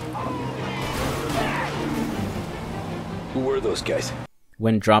 Who were those guys?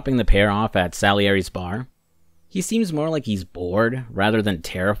 When dropping the pair off at Salieri's bar, he seems more like he's bored rather than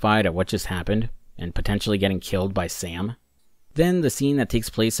terrified at what just happened and potentially getting killed by Sam. Then the scene that takes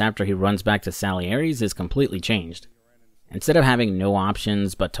place after he runs back to Salieri's is completely changed. Instead of having no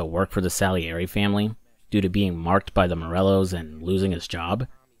options but to work for the Salieri family, due to being marked by the Morellos and losing his job,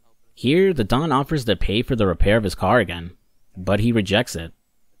 here the Don offers to pay for the repair of his car again, but he rejects it.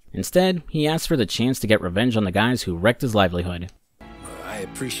 Instead, he asks for the chance to get revenge on the guys who wrecked his livelihood. I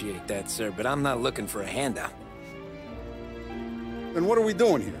appreciate that, sir, but I'm not looking for a handout. Then what are we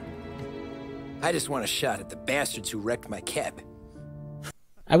doing here? I just want a shot at the bastards who wrecked my cab.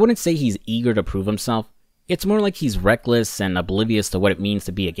 I wouldn't say he's eager to prove himself. It's more like he's reckless and oblivious to what it means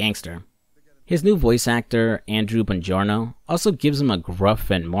to be a gangster. His new voice actor, Andrew Bongiorno, also gives him a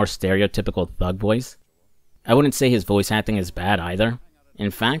gruff and more stereotypical thug voice. I wouldn't say his voice acting is bad either.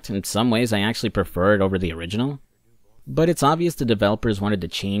 In fact, in some ways I actually prefer it over the original. But it's obvious the developers wanted to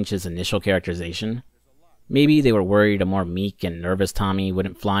change his initial characterization. Maybe they were worried a more meek and nervous Tommy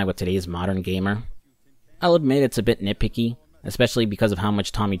wouldn't fly with today's modern gamer. I'll admit it's a bit nitpicky, especially because of how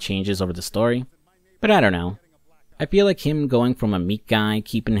much Tommy changes over the story. But I don't know. I feel like him going from a meek guy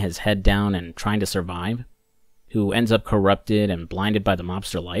keeping his head down and trying to survive, who ends up corrupted and blinded by the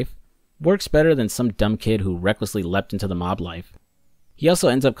mobster life, works better than some dumb kid who recklessly leapt into the mob life. He also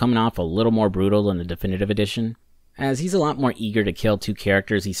ends up coming off a little more brutal in the definitive edition, as he's a lot more eager to kill two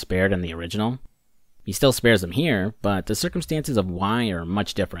characters he spared in the original. He still spares them here, but the circumstances of why are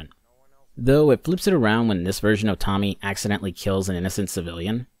much different. Though it flips it around when this version of Tommy accidentally kills an innocent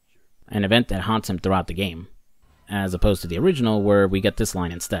civilian, an event that haunts him throughout the game, as opposed to the original where we get this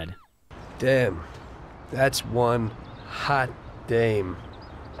line instead. Damn, that's one hot dame.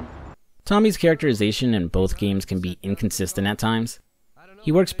 Tommy's characterization in both games can be inconsistent at times.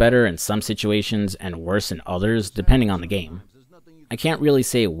 He works better in some situations and worse in others depending on the game. I can't really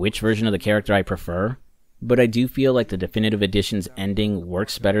say which version of the character I prefer, but I do feel like the definitive edition's ending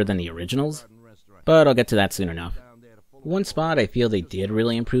works better than the original's, but I'll get to that soon enough. One spot I feel they did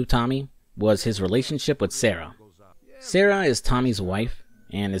really improve Tommy was his relationship with Sarah. Sarah is Tommy's wife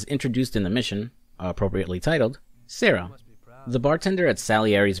and is introduced in the mission, appropriately titled, Sarah. The bartender at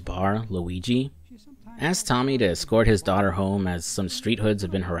Salieri's bar, Luigi, asks Tommy to escort his daughter home as some street hoods have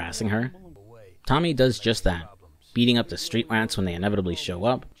been harassing her. Tommy does just that, beating up the street rats when they inevitably show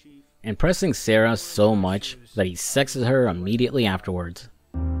up, and pressing Sarah so much that he sexes her immediately afterwards.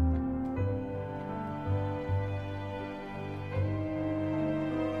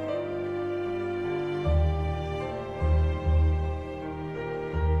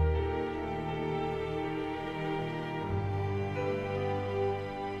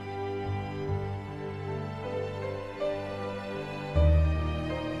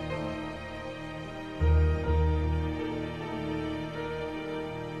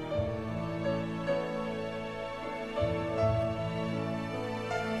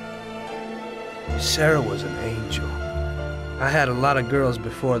 Sarah was an angel. I had a lot of girls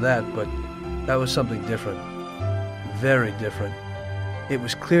before that, but that was something different. Very different. It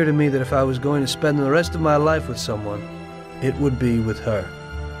was clear to me that if I was going to spend the rest of my life with someone, it would be with her.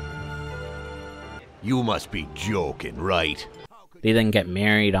 You must be joking, right? They then get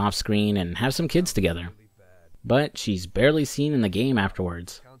married off-screen and have some kids together. But she's barely seen in the game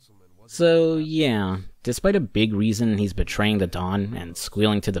afterwards. So yeah, despite a big reason he's betraying the Dawn and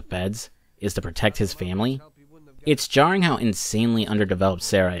squealing to the feds is to protect his family, it's jarring how insanely underdeveloped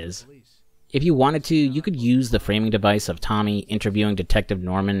Sarah is. If you wanted to, you could use the framing device of Tommy interviewing Detective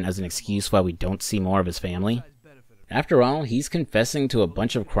Norman as an excuse why we don't see more of his family. After all, he's confessing to a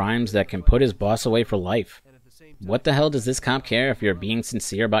bunch of crimes that can put his boss away for life. What the hell does this cop care if you're being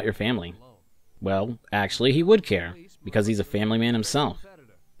sincere about your family? Well, actually he would care, because he's a family man himself.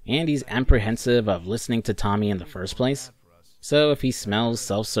 And he's apprehensive of listening to Tommy in the first place. So if he smells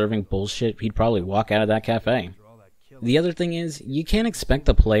self-serving bullshit, he'd probably walk out of that cafe. The other thing is, you can't expect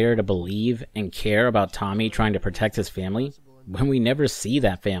the player to believe and care about Tommy trying to protect his family when we never see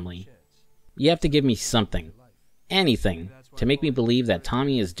that family. You have to give me something, anything, to make me believe that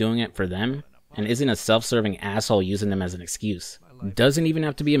Tommy is doing it for them and isn't a self-serving asshole using them as an excuse. Doesn't even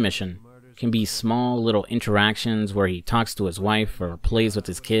have to be a mission. Can be small little interactions where he talks to his wife or plays with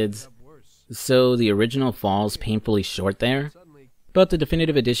his kids. So the original falls painfully short there, but the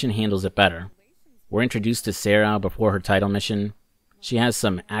definitive edition handles it better. We're introduced to Sarah before her title mission. She has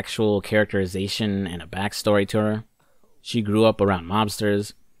some actual characterization and a backstory to her. She grew up around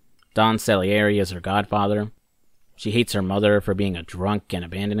mobsters. Don Salieri is her godfather. She hates her mother for being a drunk and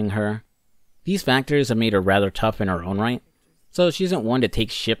abandoning her. These factors have made her rather tough in her own right, so she isn't one to take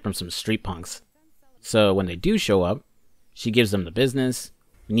shit from some street punks. So when they do show up, she gives them the business,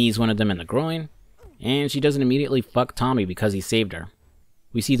 knees one of them in the groin, and she doesn't immediately fuck Tommy because he saved her.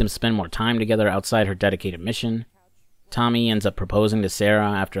 We see them spend more time together outside her dedicated mission. Tommy ends up proposing to Sarah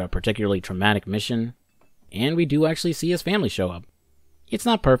after a particularly traumatic mission, and we do actually see his family show up. It's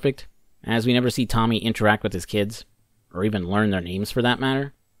not perfect, as we never see Tommy interact with his kids, or even learn their names for that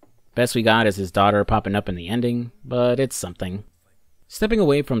matter. Best we got is his daughter popping up in the ending, but it's something. Stepping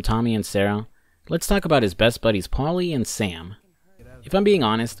away from Tommy and Sarah, let's talk about his best buddies Paulie and Sam. If I'm being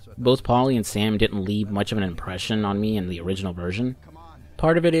honest, both Paulie and Sam didn't leave much of an impression on me in the original version.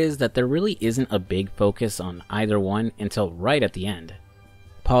 Part of it is that there really isn't a big focus on either one until right at the end.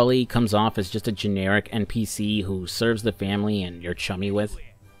 Paulie comes off as just a generic NPC who serves the family and you're chummy with.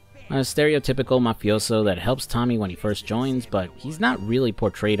 A stereotypical mafioso that helps Tommy when he first joins, but he's not really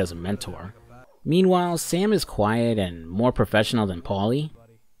portrayed as a mentor. Meanwhile, Sam is quiet and more professional than Paulie,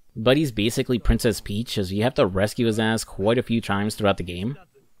 but he's basically Princess Peach, as you have to rescue his ass quite a few times throughout the game.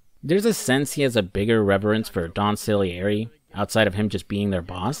 There's a sense he has a bigger reverence for Don Salieri, outside of him just being their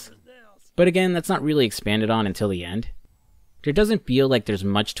boss. But again, that's not really expanded on until the end. There doesn't feel like there's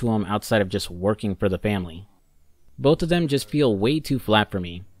much to him outside of just working for the family. Both of them just feel way too flat for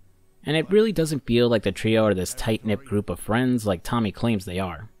me, and it really doesn't feel like the trio are this tight-knit group of friends like Tommy claims they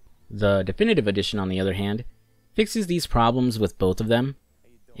are. The Definitive Edition, on the other hand, fixes these problems with both of them,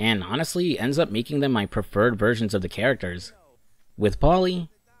 and honestly ends up making them my preferred versions of the characters. With Paulie,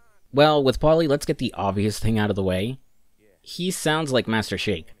 let's get the obvious thing out of the way. He sounds like Master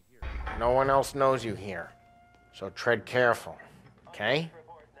Shake. No one else knows you here, so tread careful, okay?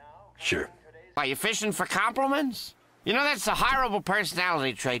 Sure. Are you fishing for compliments? You know, that's a horrible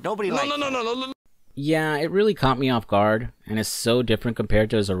personality trait. Nobody likes it. No. Yeah, it really caught me off guard, and is so different compared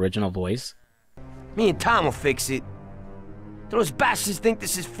to his original voice. Me and Tom will fix it. Do those bastards think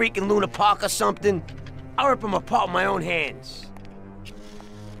this is freaking Luna Park or something? I'll rip them apart with my own hands.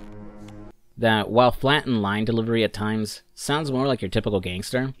 That, while flat in line delivery at times, sounds more like your typical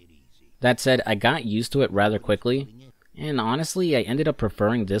gangster. That said, I got used to it rather quickly, and honestly, I ended up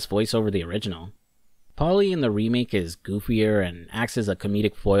preferring this voice over the original. Paulie in the remake is goofier and acts as a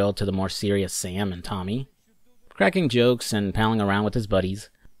comedic foil to the more serious Sam and Tommy, cracking jokes and palling around with his buddies.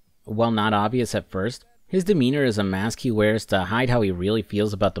 While not obvious at first, his demeanor is a mask he wears to hide how he really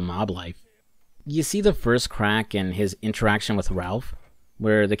feels about the mob life. You see the first crack in his interaction with Ralph,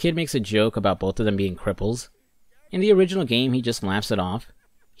 where the kid makes a joke about both of them being cripples. In the original game, he just laughs it off.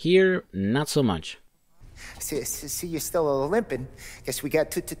 Here, not so much. See, you're still limping. Guess we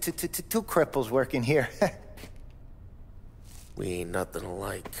got two cripples working here. We ain't nothing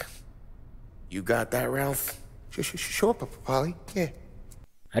alike. You got that, Ralph? Sure, Polly. Yeah.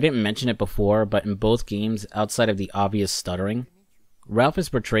 I didn't mention it before, but in both games, outside of the obvious stuttering, Ralph is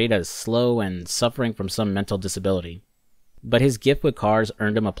portrayed as slow and suffering from some mental disability. But his gift with cars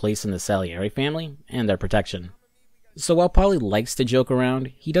earned him a place in the Salieri family and their protection. So while Paulie likes to joke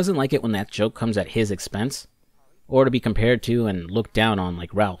around, he doesn't like it when that joke comes at his expense, or to be compared to and looked down on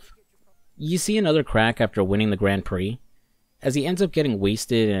like Ralph. You see another crack after winning the Grand Prix, as he ends up getting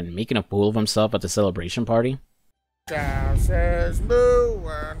wasted and making a fool of himself at the celebration party. Cow says moo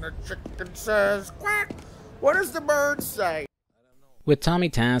and the chicken says quack. What does the bird say? With Tommy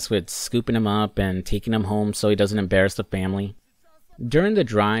tasked with scooping him up and taking him home so he doesn't embarrass the family. During the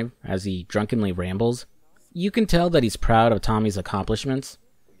drive, as he drunkenly rambles, you can tell that he's proud of Tommy's accomplishments,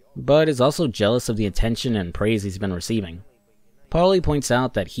 but is also jealous of the attention and praise he's been receiving. Paulie points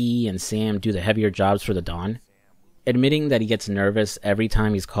out that he and Sam do the heavier jobs for the Don, admitting that he gets nervous every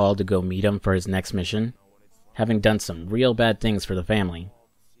time he's called to go meet him for his next mission, having done some real bad things for the family.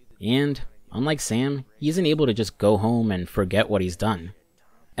 And, unlike Sam, he isn't able to just go home and forget what he's done.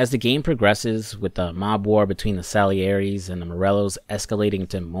 As the game progresses, with the mob war between the Salieris and the Morellos escalating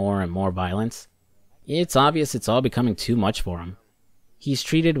to more and more violence, it's obvious it's all becoming too much for him. He's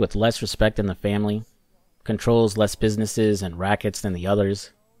treated with less respect in the family, controls less businesses and rackets than the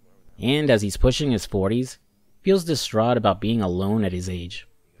others, and as he's pushing his 40s, feels distraught about being alone at his age,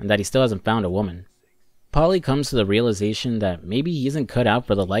 and that he still hasn't found a woman. Paulie comes to the realization that maybe he isn't cut out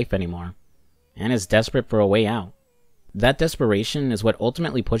for the life anymore, and is desperate for a way out. That desperation is what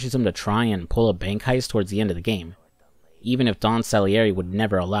ultimately pushes him to try and pull a bank heist towards the end of the game, even if Don Salieri would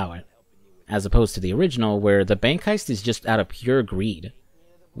never allow it, as opposed to the original where the bank heist is just out of pure greed,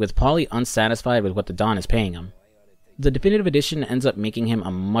 with Paulie unsatisfied with what the Don is paying him. The Definitive Edition ends up making him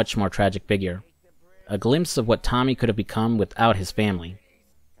a much more tragic figure, a glimpse of what Tommy could have become without his family.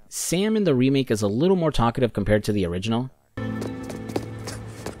 Sam in the remake is a little more talkative compared to the original.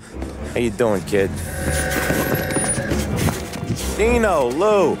 How you doing, kid? Dino,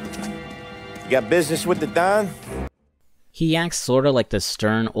 Lou. You got business with the Don? He acts sorta like the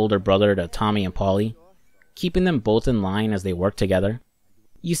stern older brother to Tommy and Paulie, keeping them both in line as they work together.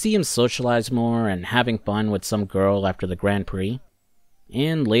 You see him socialize more and having fun with some girl after the Grand Prix.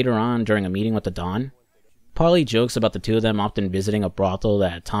 And later on, during a meeting with the Don, Paulie jokes about the two of them often visiting a brothel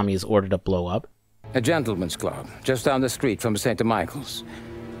that Tommy is ordered to blow up. A gentleman's club, just down the street from St. Michael's.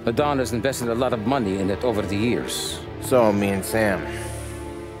 The Don has invested a lot of money in it over the years. So, me and Sam.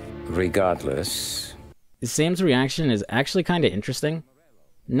 Regardless. Sam's reaction is actually kinda interesting.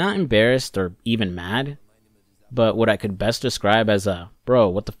 Not embarrassed or even mad, but what I could best describe as a, bro,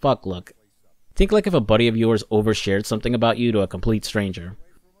 what the fuck look. Think like if a buddy of yours overshared something about you to a complete stranger.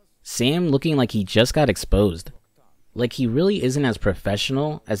 Sam looking like he just got exposed. Like he really isn't as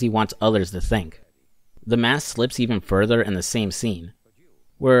professional as he wants others to think. The mask slips even further in the same scene,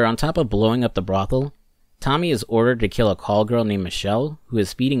 where on top of blowing up the brothel, Tommy is ordered to kill a call girl named Michelle who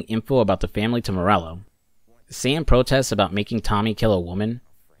is feeding info about the family to Morello. Sam protests about making Tommy kill a woman,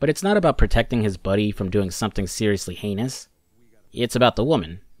 but it's not about protecting his buddy from doing something seriously heinous. It's about the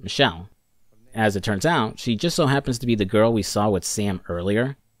woman, Michelle. As it turns out, she just so happens to be the girl we saw with Sam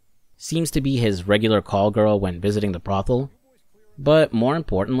earlier. Seems to be his regular call girl when visiting the brothel. But more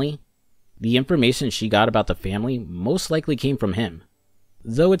importantly, the information she got about the family most likely came from him.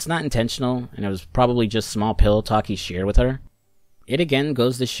 Though it's not intentional, and it was probably just small pillow talk he shared with her, it again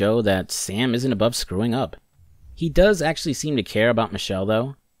goes to show that Sam isn't above screwing up. He does actually seem to care about Michelle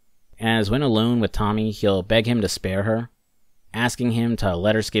though, as when alone with Tommy, he'll beg him to spare her, asking him to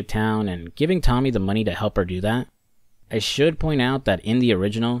let her skip town and giving Tommy the money to help her do that. I should point out that in the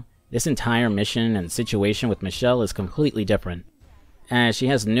original, this entire mission and situation with Michelle is completely different, as she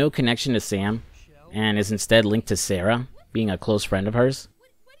has no connection to Sam, and is instead linked to Sarah, being a close friend of hers.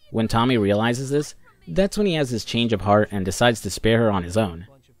 When Tommy realizes this, that's when he has his change of heart and decides to spare her on his own,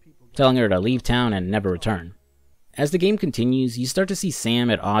 telling her to leave town and never return. As the game continues, you start to see Sam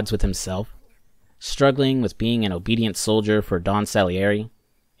at odds with himself, struggling with being an obedient soldier for Don Salieri,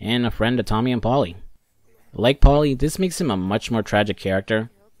 and a friend to Tommy and Paulie. Like Paulie, this makes him a much more tragic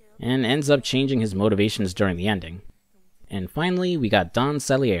character, and ends up changing his motivations during the ending. And finally, we got Don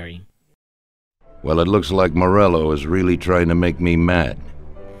Salieri. Well, it looks like Morello is really trying to make me mad.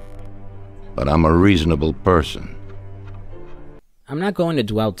 But I'm a reasonable person. I'm not going to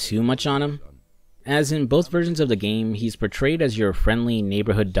dwell too much on him, as in both versions of the game, he's portrayed as your friendly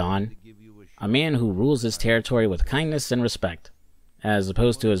neighborhood Don, a man who rules his territory with kindness and respect, as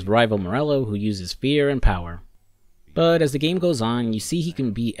opposed to his rival Morello who uses fear and power. But as the game goes on, you see he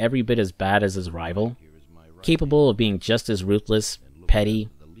can be every bit as bad as his rival, capable of being just as ruthless, petty,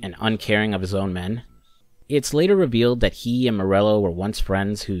 and uncaring of his own men. It's later revealed that he and Morello were once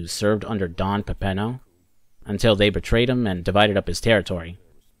friends who served under Don Pepino, until they betrayed him and divided up his territory.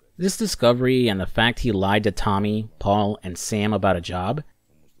 This discovery and the fact he lied to Tommy, Paul, and Sam about a job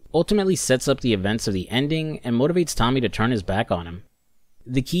ultimately sets up the events of the ending and motivates Tommy to turn his back on him.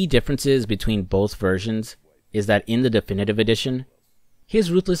 The key differences between both versions is that in the definitive edition,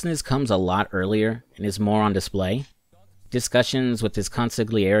 his ruthlessness comes a lot earlier and is more on display. Discussions with his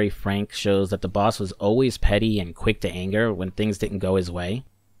consigliere Frank shows that the boss was always petty and quick to anger when things didn't go his way.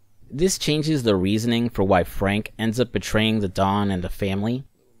 This changes the reasoning for why Frank ends up betraying the Don and the family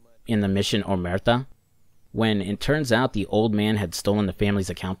in the mission Omerta, when it turns out the old man had stolen the family's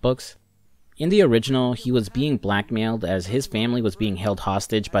account books. In the original, he was being blackmailed as his family was being held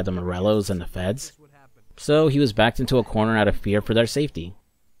hostage by the Morellos and the feds, so he was backed into a corner out of fear for their safety.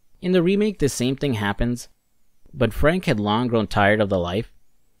 In the remake, the same thing happens, but Frank had long grown tired of the life,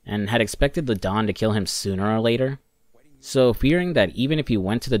 and had expected the Don to kill him sooner or later. So fearing that even if he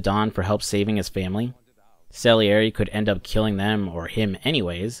went to the Don for help saving his family, Salieri could end up killing them or him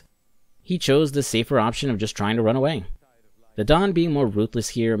anyways, he chose the safer option of just trying to run away. The Don being more ruthless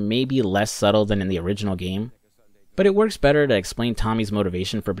here may be less subtle than in the original game, but it works better to explain Tommy's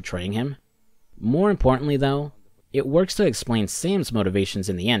motivation for betraying him. More importantly though, it works to explain Sam's motivations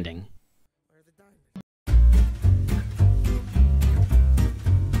in the ending.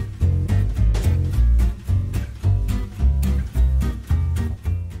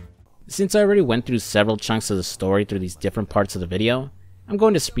 Since I already went through several chunks of the story through these different parts of the video, I'm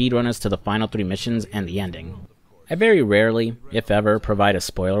going to speedrun us to the final 3 missions and the ending. I very rarely, if ever, provide a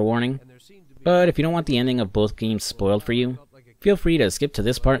spoiler warning, but if you don't want the ending of both games spoiled for you, feel free to skip to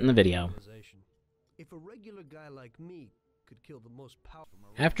this part in the video.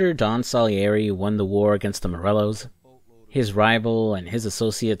 After Don Salieri won the war against the Morellos, his rival and his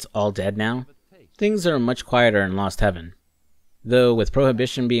associates all dead now, things are much quieter in Lost Heaven. Though with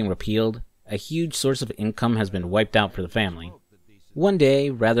Prohibition being repealed, a huge source of income has been wiped out for the family. One day,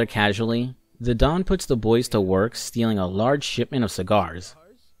 rather casually, the Don puts the boys to work stealing a large shipment of cigars,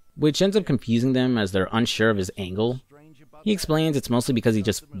 which ends up confusing them as they're unsure of his angle. He explains it's mostly because he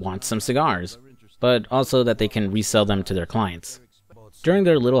just wants some cigars, but also that they can resell them to their clients. During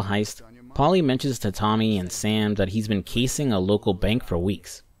their little heist, Paulie mentions to Tommy and Sam that he's been casing a local bank for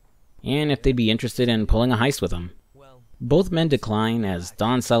weeks, and if they'd be interested in pulling a heist with him. Both men decline as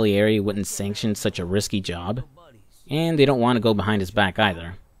Don Salieri wouldn't sanction such a risky job, and they don't want to go behind his back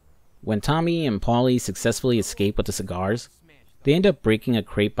either. When Tommy and Paulie successfully escape with the cigars, they end up breaking a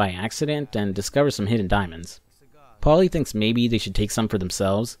crate by accident and discover some hidden diamonds. Paulie thinks maybe they should take some for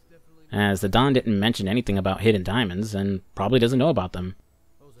themselves, as the Don didn't mention anything about hidden diamonds and probably doesn't know about them.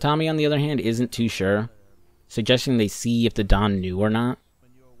 Tommy, on the other hand, isn't too sure, suggesting they see if the Don knew or not.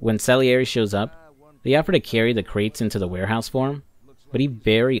 When Salieri shows up, they offer to carry the crates into the warehouse for him, but he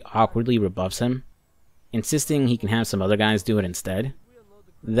very awkwardly rebuffs him, insisting he can have some other guys do it instead.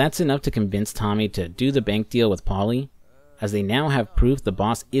 That's enough to convince Tommy to do the bank deal with Paulie, as they now have proof the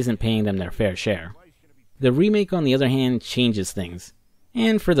boss isn't paying them their fair share. The remake, on the other hand, changes things,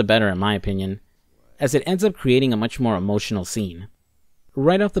 and for the better in my opinion, as it ends up creating a much more emotional scene.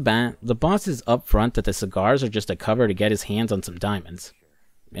 Right off the bat, the boss is upfront that the cigars are just a cover to get his hands on some diamonds.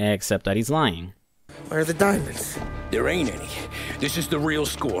 Except that he's lying. Where are the diamonds? There ain't any. This is the real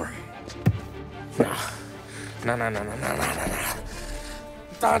score. No.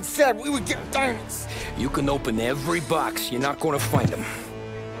 Don said we would get diamonds. You can open every box. You're not going to find them.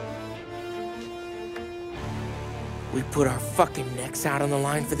 We put our fucking necks out on the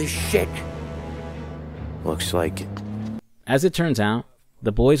line for this shit. Looks like it. As it turns out,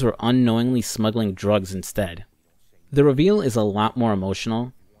 the boys were unknowingly smuggling drugs instead. The reveal is a lot more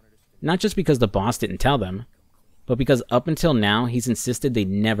emotional, not just because the boss didn't tell them, but because up until now he's insisted they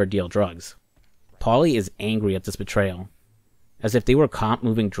never deal drugs. Paulie is angry at this betrayal, as if they were caught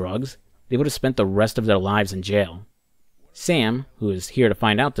moving drugs, they would have spent the rest of their lives in jail. Sam, who is here to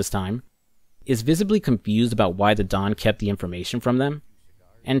find out this time, is visibly confused about why the Don kept the information from them,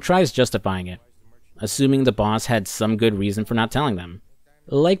 and tries justifying it, assuming the boss had some good reason for not telling them.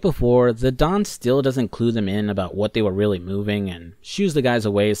 Like before, the Don still doesn't clue them in about what they were really moving and shoos the guys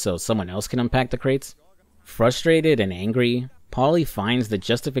away so someone else can unpack the crates. Frustrated and angry, Paulie finds the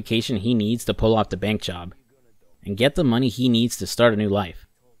justification he needs to pull off the bank job and get the money he needs to start a new life,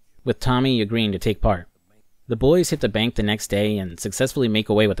 with Tommy agreeing to take part. The boys hit the bank the next day and successfully make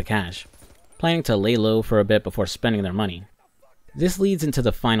away with the cash, planning to lay low for a bit before spending their money. This leads into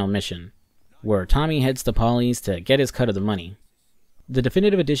the final mission, where Tommy heads to Paulie's to get his cut of the money. The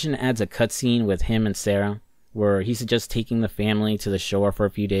definitive edition adds a cutscene with him and Sarah, where he suggests taking the family to the shore for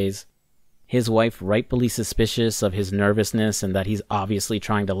a few days. His wife rightfully suspicious of his nervousness and that he's obviously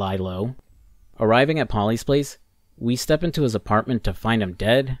trying to lie low. Arriving at Paulie's place, we step into his apartment to find him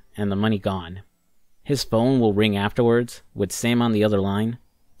dead and the money gone. His phone will ring afterwards, with Sam on the other line,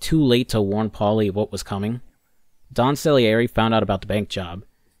 too late to warn Paulie of what was coming. Don Salieri found out about the bank job.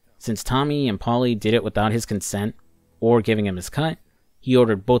 Since Tommy and Paulie did it without his consent, or giving him his cut, he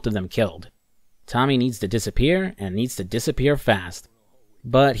ordered both of them killed. Tommy needs to disappear, and needs to disappear fast.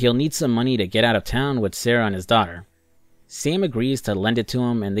 But he'll need some money to get out of town with Sarah and his daughter. Sam agrees to lend it to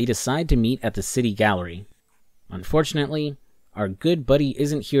him, and they decide to meet at the city gallery. Unfortunately, our good buddy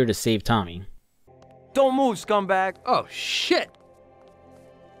isn't here to save Tommy. Don't move, scumbag. Oh, shit!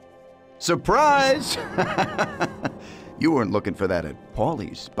 Surprise! You weren't looking for that at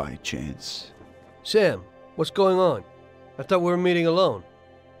Paulie's by chance. Sam, what's going on? I thought we were meeting alone.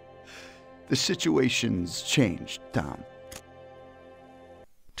 The situation's changed, Tom.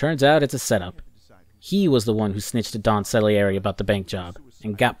 Turns out it's a setup. He was the one who snitched to Don Salieri about the bank job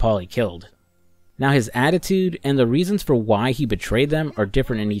and got Paulie killed. Now his attitude and the reasons for why he betrayed them are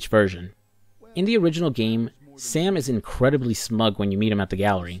different in each version. In the original game, Sam is incredibly smug when you meet him at the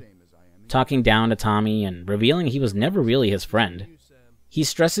gallery, talking down to Tommy and revealing he was never really his friend. He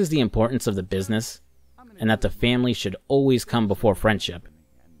stresses the importance of the business, and that the family should always come before friendship,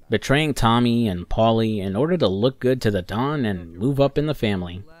 betraying Tommy and Paulie in order to look good to the Don and move up in the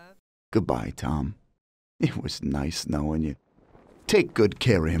family. Goodbye, Tom. It was nice knowing you. Take good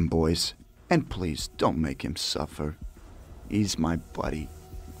care of him, boys. And please, don't make him suffer. He's my buddy.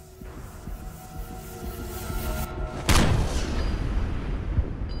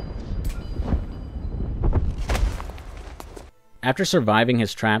 After surviving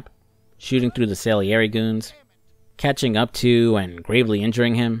his trap, shooting through the Salieri goons, catching up to and gravely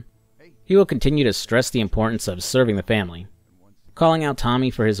injuring him, he will continue to stress the importance of serving the family, calling out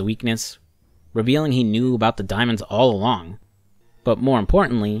Tommy for his weakness, revealing he knew about the diamonds all along, but more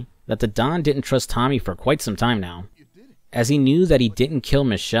importantly, that the Don didn't trust Tommy for quite some time now, as he knew that he didn't kill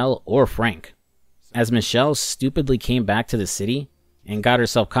Michelle or Frank, as Michelle stupidly came back to the city and got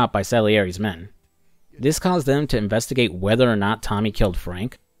herself caught by Salieri's men. This caused them to investigate whether or not Tommy killed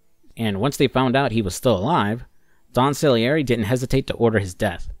Frank, and once they found out he was still alive, Don Salieri didn't hesitate to order his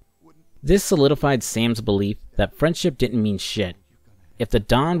death. This solidified Sam's belief that friendship didn't mean shit. If the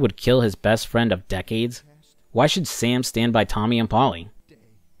Don would kill his best friend of decades, why should Sam stand by Tommy and Paulie?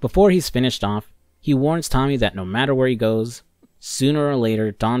 Before he's finished off, he warns Tommy that no matter where he goes, sooner or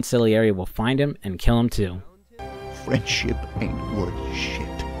later Don Salieri will find him and kill him too. Friendship ain't worth shit.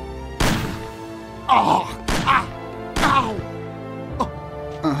 Oh! Ah! Ow!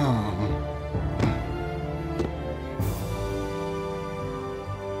 Oh.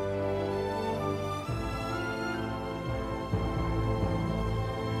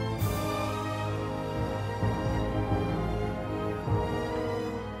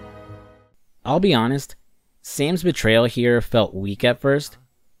 I'll be honest, Sam's betrayal here felt weak at first.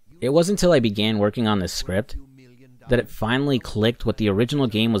 It wasn't until I began working on this script that it finally clicked what the original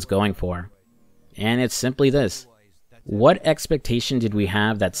game was going for. And it's simply this. What expectation did we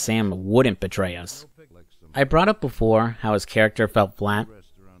have that Sam wouldn't betray us? I brought up before how his character felt flat,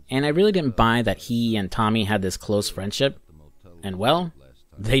 and I really didn't buy that he and Tommy had this close friendship. And well,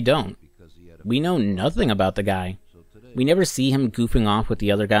 they don't. We know nothing about the guy. We never see him goofing off with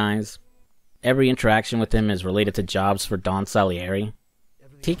the other guys. Every interaction with him is related to jobs for Don Salieri.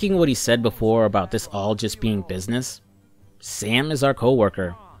 Taking what he said before about this all just being business, Sam is our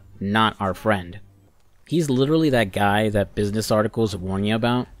co-worker, not our friend. He's literally that guy that business articles warn you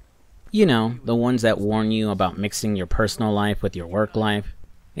about. You know, the ones that warn you about mixing your personal life with your work life,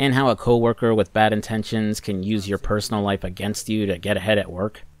 and how a coworker with bad intentions can use your personal life against you to get ahead at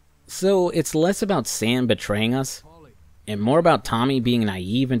work. So it's less about Sam betraying us, and more about Tommy being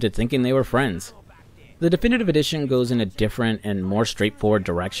naive into thinking they were friends. The definitive edition goes in a different and more straightforward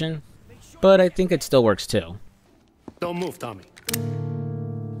direction, but I think it still works too. Don't move, Tommy.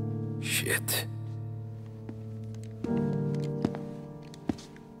 Shit.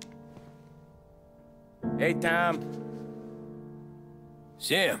 Hey, Tom.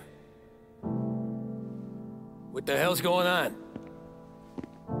 Sam. What the hell's going on?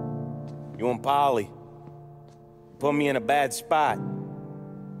 You and Polly put me in a bad spot.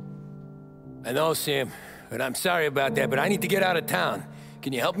 I know, Sam, but I'm sorry about that, but I need to get out of town.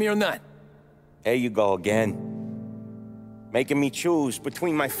 Can you help me or not? There you go again. Making me choose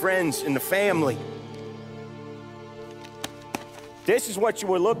between my friends and the family. This is what you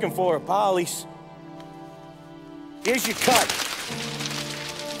were looking for at Polly's. Here's your cut.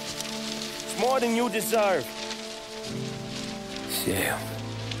 It's more than you deserve. Sam.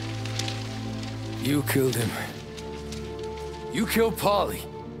 You killed him. You killed Polly.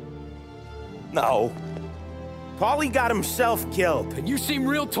 No. Polly got himself killed. And you seem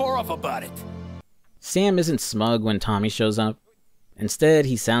real tore up about it. Sam isn't smug when Tommy shows up. Instead,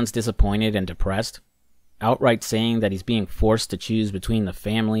 he sounds disappointed and depressed, outright saying that he's being forced to choose between the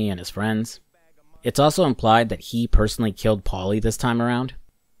family and his friends. It's also implied that he personally killed Polly this time around.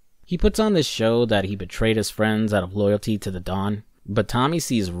 He puts on this show that he betrayed his friends out of loyalty to the Don, but Tommy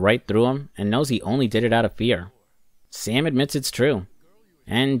sees right through him and knows he only did it out of fear. Sam admits it's true,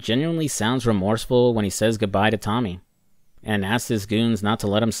 and genuinely sounds remorseful when he says goodbye to Tommy, and asks his goons not to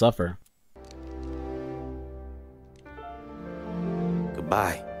let him suffer.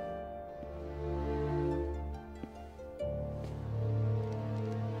 Goodbye.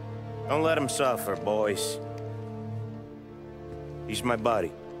 Don't let him suffer, boys. He's my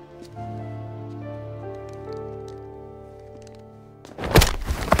buddy.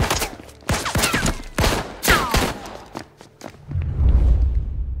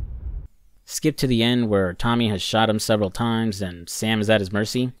 Skip to the end where Tommy has shot him several times and Sam is at his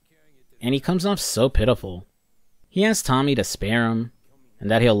mercy, and he comes off so pitiful. He asks Tommy to spare him,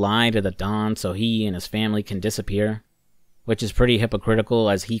 and that he'll lie to the Don so he and his family can disappear, which is pretty hypocritical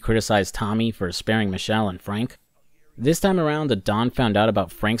as he criticized Tommy for sparing Michelle and Frank. This time around, the Don found out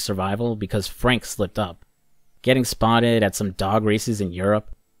about Frank's survival because Frank slipped up, getting spotted at some dog races in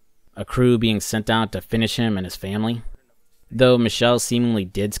Europe, a crew being sent out to finish him and his family, though Michelle seemingly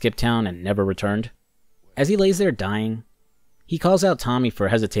did skip town and never returned. As he lays there dying, he calls out Tommy for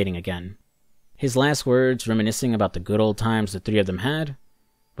hesitating again, his last words reminiscing about the good old times the three of them had,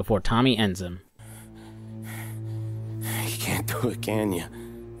 before Tommy ends him. You can't do it, can you?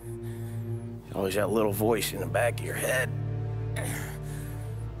 Always that little voice in the back of your head.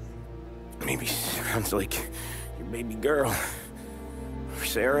 Maybe sounds like your baby girl. Or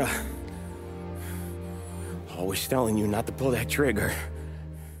Sarah. Always telling you not to pull that trigger.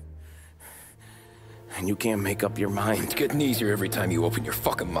 And you can't make up your mind. It's getting easier every time you open your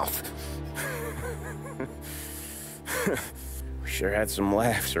fucking mouth. We sure had some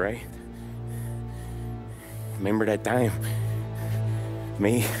laughs, right? Remember that time?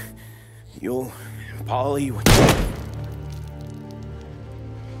 Me, you, and Polly.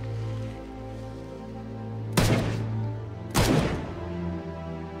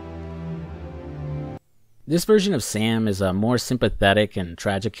 This version of Sam is a more sympathetic and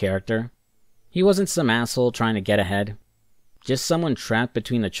tragic character. He wasn't some asshole trying to get ahead, just someone trapped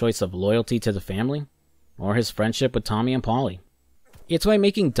between the choice of loyalty to the family or his friendship with Tommy and Polly. It's why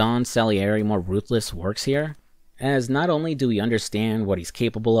making Don Salieri more ruthless works here, as not only do we understand what he's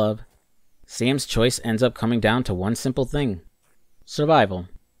capable of, Sam's choice ends up coming down to one simple thing: survival.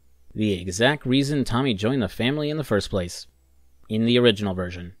 The exact reason Tommy joined the family in the first place, in the original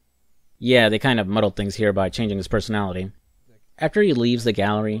version. Yeah, they kind of muddled things here by changing his personality. After he leaves the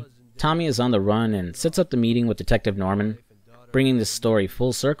gallery, Tommy is on the run and sets up the meeting with Detective Norman, bringing this story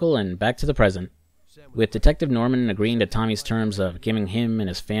full circle and back to the present, with Detective Norman agreeing to Tommy's terms of giving him and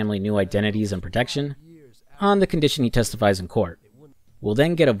his family new identities and protection, on the condition he testifies in court. We'll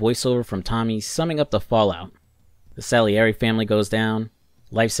then get a voiceover from Tommy summing up the fallout. The Salieri family goes down,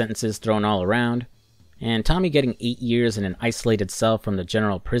 life sentences thrown all around, and Tommy getting 8 years in an isolated cell from the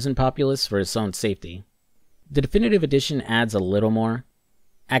general prison populace for his own safety. The definitive edition adds a little more,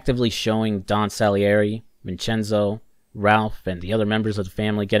 actively showing Don Salieri, Vincenzo, Ralph, and the other members of the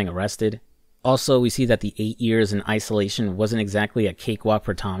family getting arrested. Also, we see that the 8 years in isolation wasn't exactly a cakewalk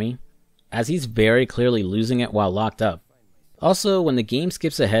for Tommy, as he's very clearly losing it while locked up. Also, when the game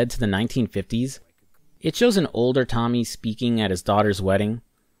skips ahead to the 1950s, it shows an older Tommy speaking at his daughter's wedding,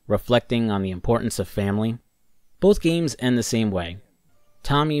 reflecting on the importance of family. Both games end the same way.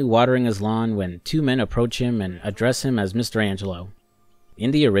 Tommy watering his lawn when two men approach him and address him as Mr. Angelo.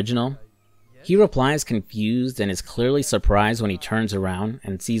 In the original, he replies confused and is clearly surprised when he turns around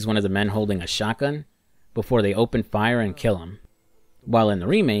and sees one of the men holding a shotgun before they open fire and kill him. While in the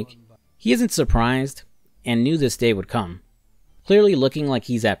remake, he isn't surprised and knew this day would come, clearly looking like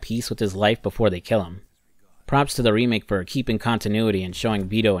he's at peace with his life before they kill him. Props to the remake for keeping continuity and showing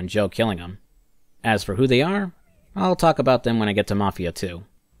Vito and Joe killing him. As for who they are, I'll talk about them when I get to Mafia 2.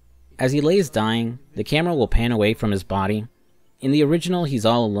 As he lays dying, the camera will pan away from his body. In the original, he's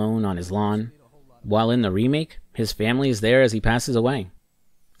all alone on his lawn, while in the remake, his family is there as he passes away.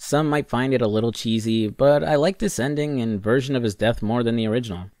 Some might find it a little cheesy, but I like this ending and version of his death more than the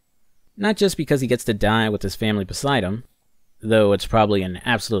original. Not just because he gets to die with his family beside him, though it's probably an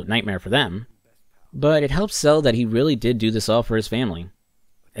absolute nightmare for them, but it helps sell that he really did do this all for his family,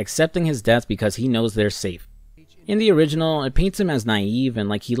 accepting his death because he knows they're safe. In the original, it paints him as naive and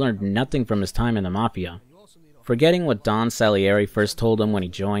like he learned nothing from his time in the Mafia, forgetting what Don Salieri first told him when he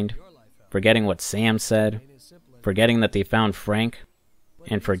joined, forgetting what Sam said, forgetting that they found Frank,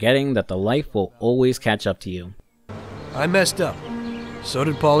 and forgetting that the life will always catch up to you. I messed up. So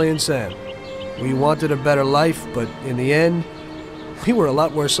did Paulie and Sam. We wanted a better life, but in the end, we were a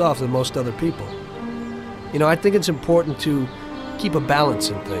lot worse off than most other people. You know, I think it's important to keep a balance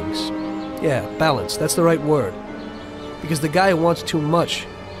in things. Yeah, balance, that's the right word. Because the guy who wants too much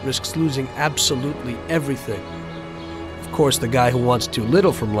risks losing absolutely everything. Of course, the guy who wants too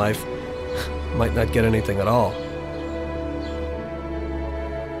little from life might not get anything at all.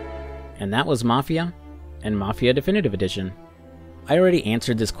 And that was Mafia, and Mafia Definitive Edition. I already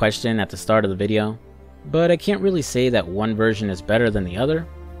answered this question at the start of the video, but I can't really say that one version is better than the other,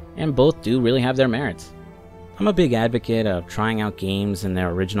 and both do really have their merits. I'm a big advocate of trying out games in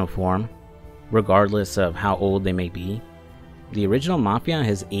their original form, regardless of how old they may be. The original Mafia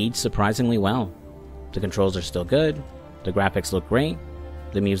has aged surprisingly well. The controls are still good, the graphics look great,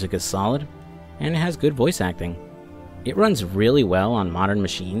 the music is solid, and it has good voice acting. It runs really well on modern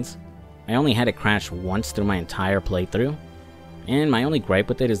machines. I only had it crash once through my entire playthrough, and my only gripe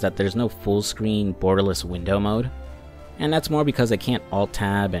with it is that there's no full-screen borderless window mode, and that's more because I can't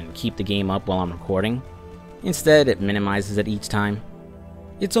alt-tab and keep the game up while I'm recording. Instead, it minimizes it each time.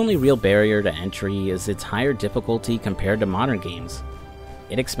 Its only real barrier to entry is its higher difficulty compared to modern games.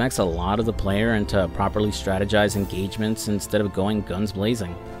 It expects a lot of the player and to properly strategize engagements instead of going guns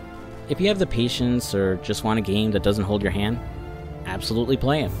blazing. If you have the patience or just want a game that doesn't hold your hand, absolutely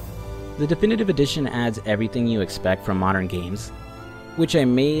play it. The Definitive Edition adds everything you expect from modern games, which I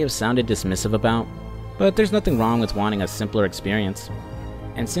may have sounded dismissive about, but there's nothing wrong with wanting a simpler experience.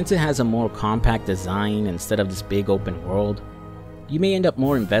 And since it has a more compact design instead of this big open world, you may end up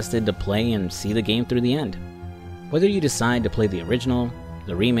more invested to play and see the game through the end. Whether you decide to play the original,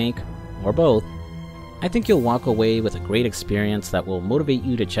 the remake, or both, I think you'll walk away with a great experience that will motivate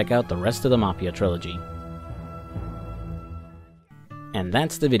you to check out the rest of the Mafia trilogy. And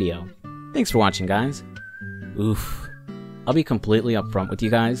that's the video. Thanks for watching, guys. Oof. I'll be completely upfront with you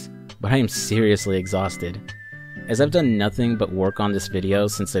guys, but I am seriously exhausted, as I've done nothing but work on this video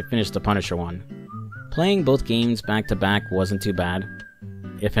since I finished the Punisher one. Playing both games back to back wasn't too bad.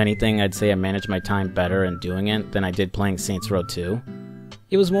 If anything, I'd say I managed my time better in doing it than I did playing Saints Row 2.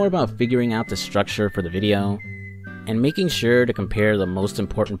 It was more about figuring out the structure for the video, and making sure to compare the most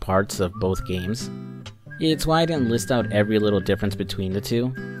important parts of both games. It's why I didn't list out every little difference between the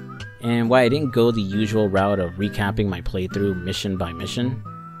two, and why I didn't go the usual route of recapping my playthrough mission by mission.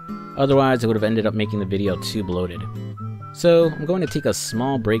 Otherwise, I would have ended up making the video too bloated. So, I'm going to take a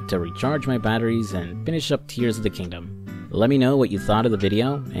small break to recharge my batteries and finish up Tears of the Kingdom. Let me know what you thought of the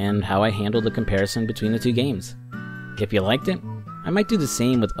video and how I handled the comparison between the two games. If you liked it, I might do the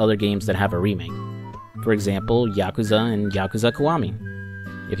same with other games that have a remake. For example, Yakuza and Yakuza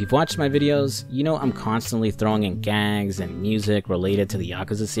Kiwami. If you've watched my videos, you know I'm constantly throwing in gags and music related to the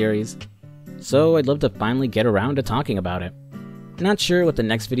Yakuza series, so I'd love to finally get around to talking about it. Not sure what the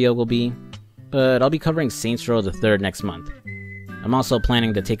next video will be, but I'll be covering Saints Row the 3rd next month. I'm also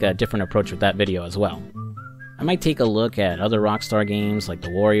planning to take a different approach with that video as well. I might take a look at other Rockstar games like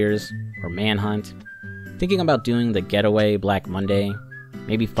The Warriors or Manhunt, thinking about doing The Getaway Black Monday,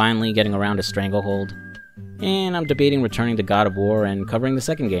 maybe finally getting around to Stranglehold, and I'm debating returning to God of War and covering the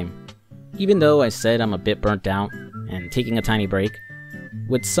 2nd game. Even though I said I'm a bit burnt out and taking a tiny break,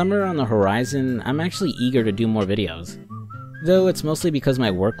 with summer on the horizon, I'm actually eager to do more videos. Though it's mostly because my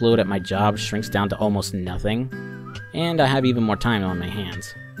workload at my job shrinks down to almost nothing, and I have even more time on my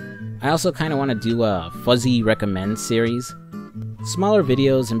hands. I also kinda wanna do a Fuzzy Recommend series. Smaller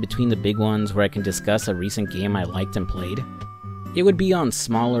videos in between the big ones where I can discuss a recent game I liked and played. It would be on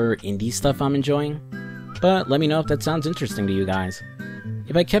smaller indie stuff I'm enjoying, but let me know if that sounds interesting to you guys.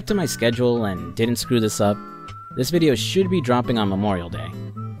 If I kept to my schedule and didn't screw this up, this video should be dropping on Memorial Day.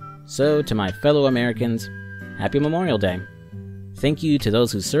 So to my fellow Americans, Happy Memorial Day. Thank you to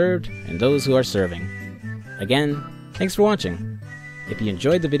those who served and those who are serving. Again, thanks for watching. If you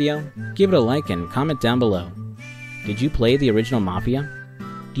enjoyed the video, give it a like and comment down below. Did you play the original Mafia?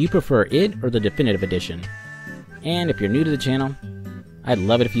 Do you prefer it or the definitive edition? And if you're new to the channel, I'd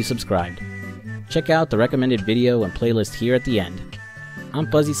love it if you subscribed. Check out the recommended video and playlist here at the end. I'm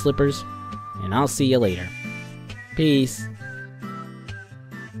FuzzySlippers, and I'll see you later. Peace.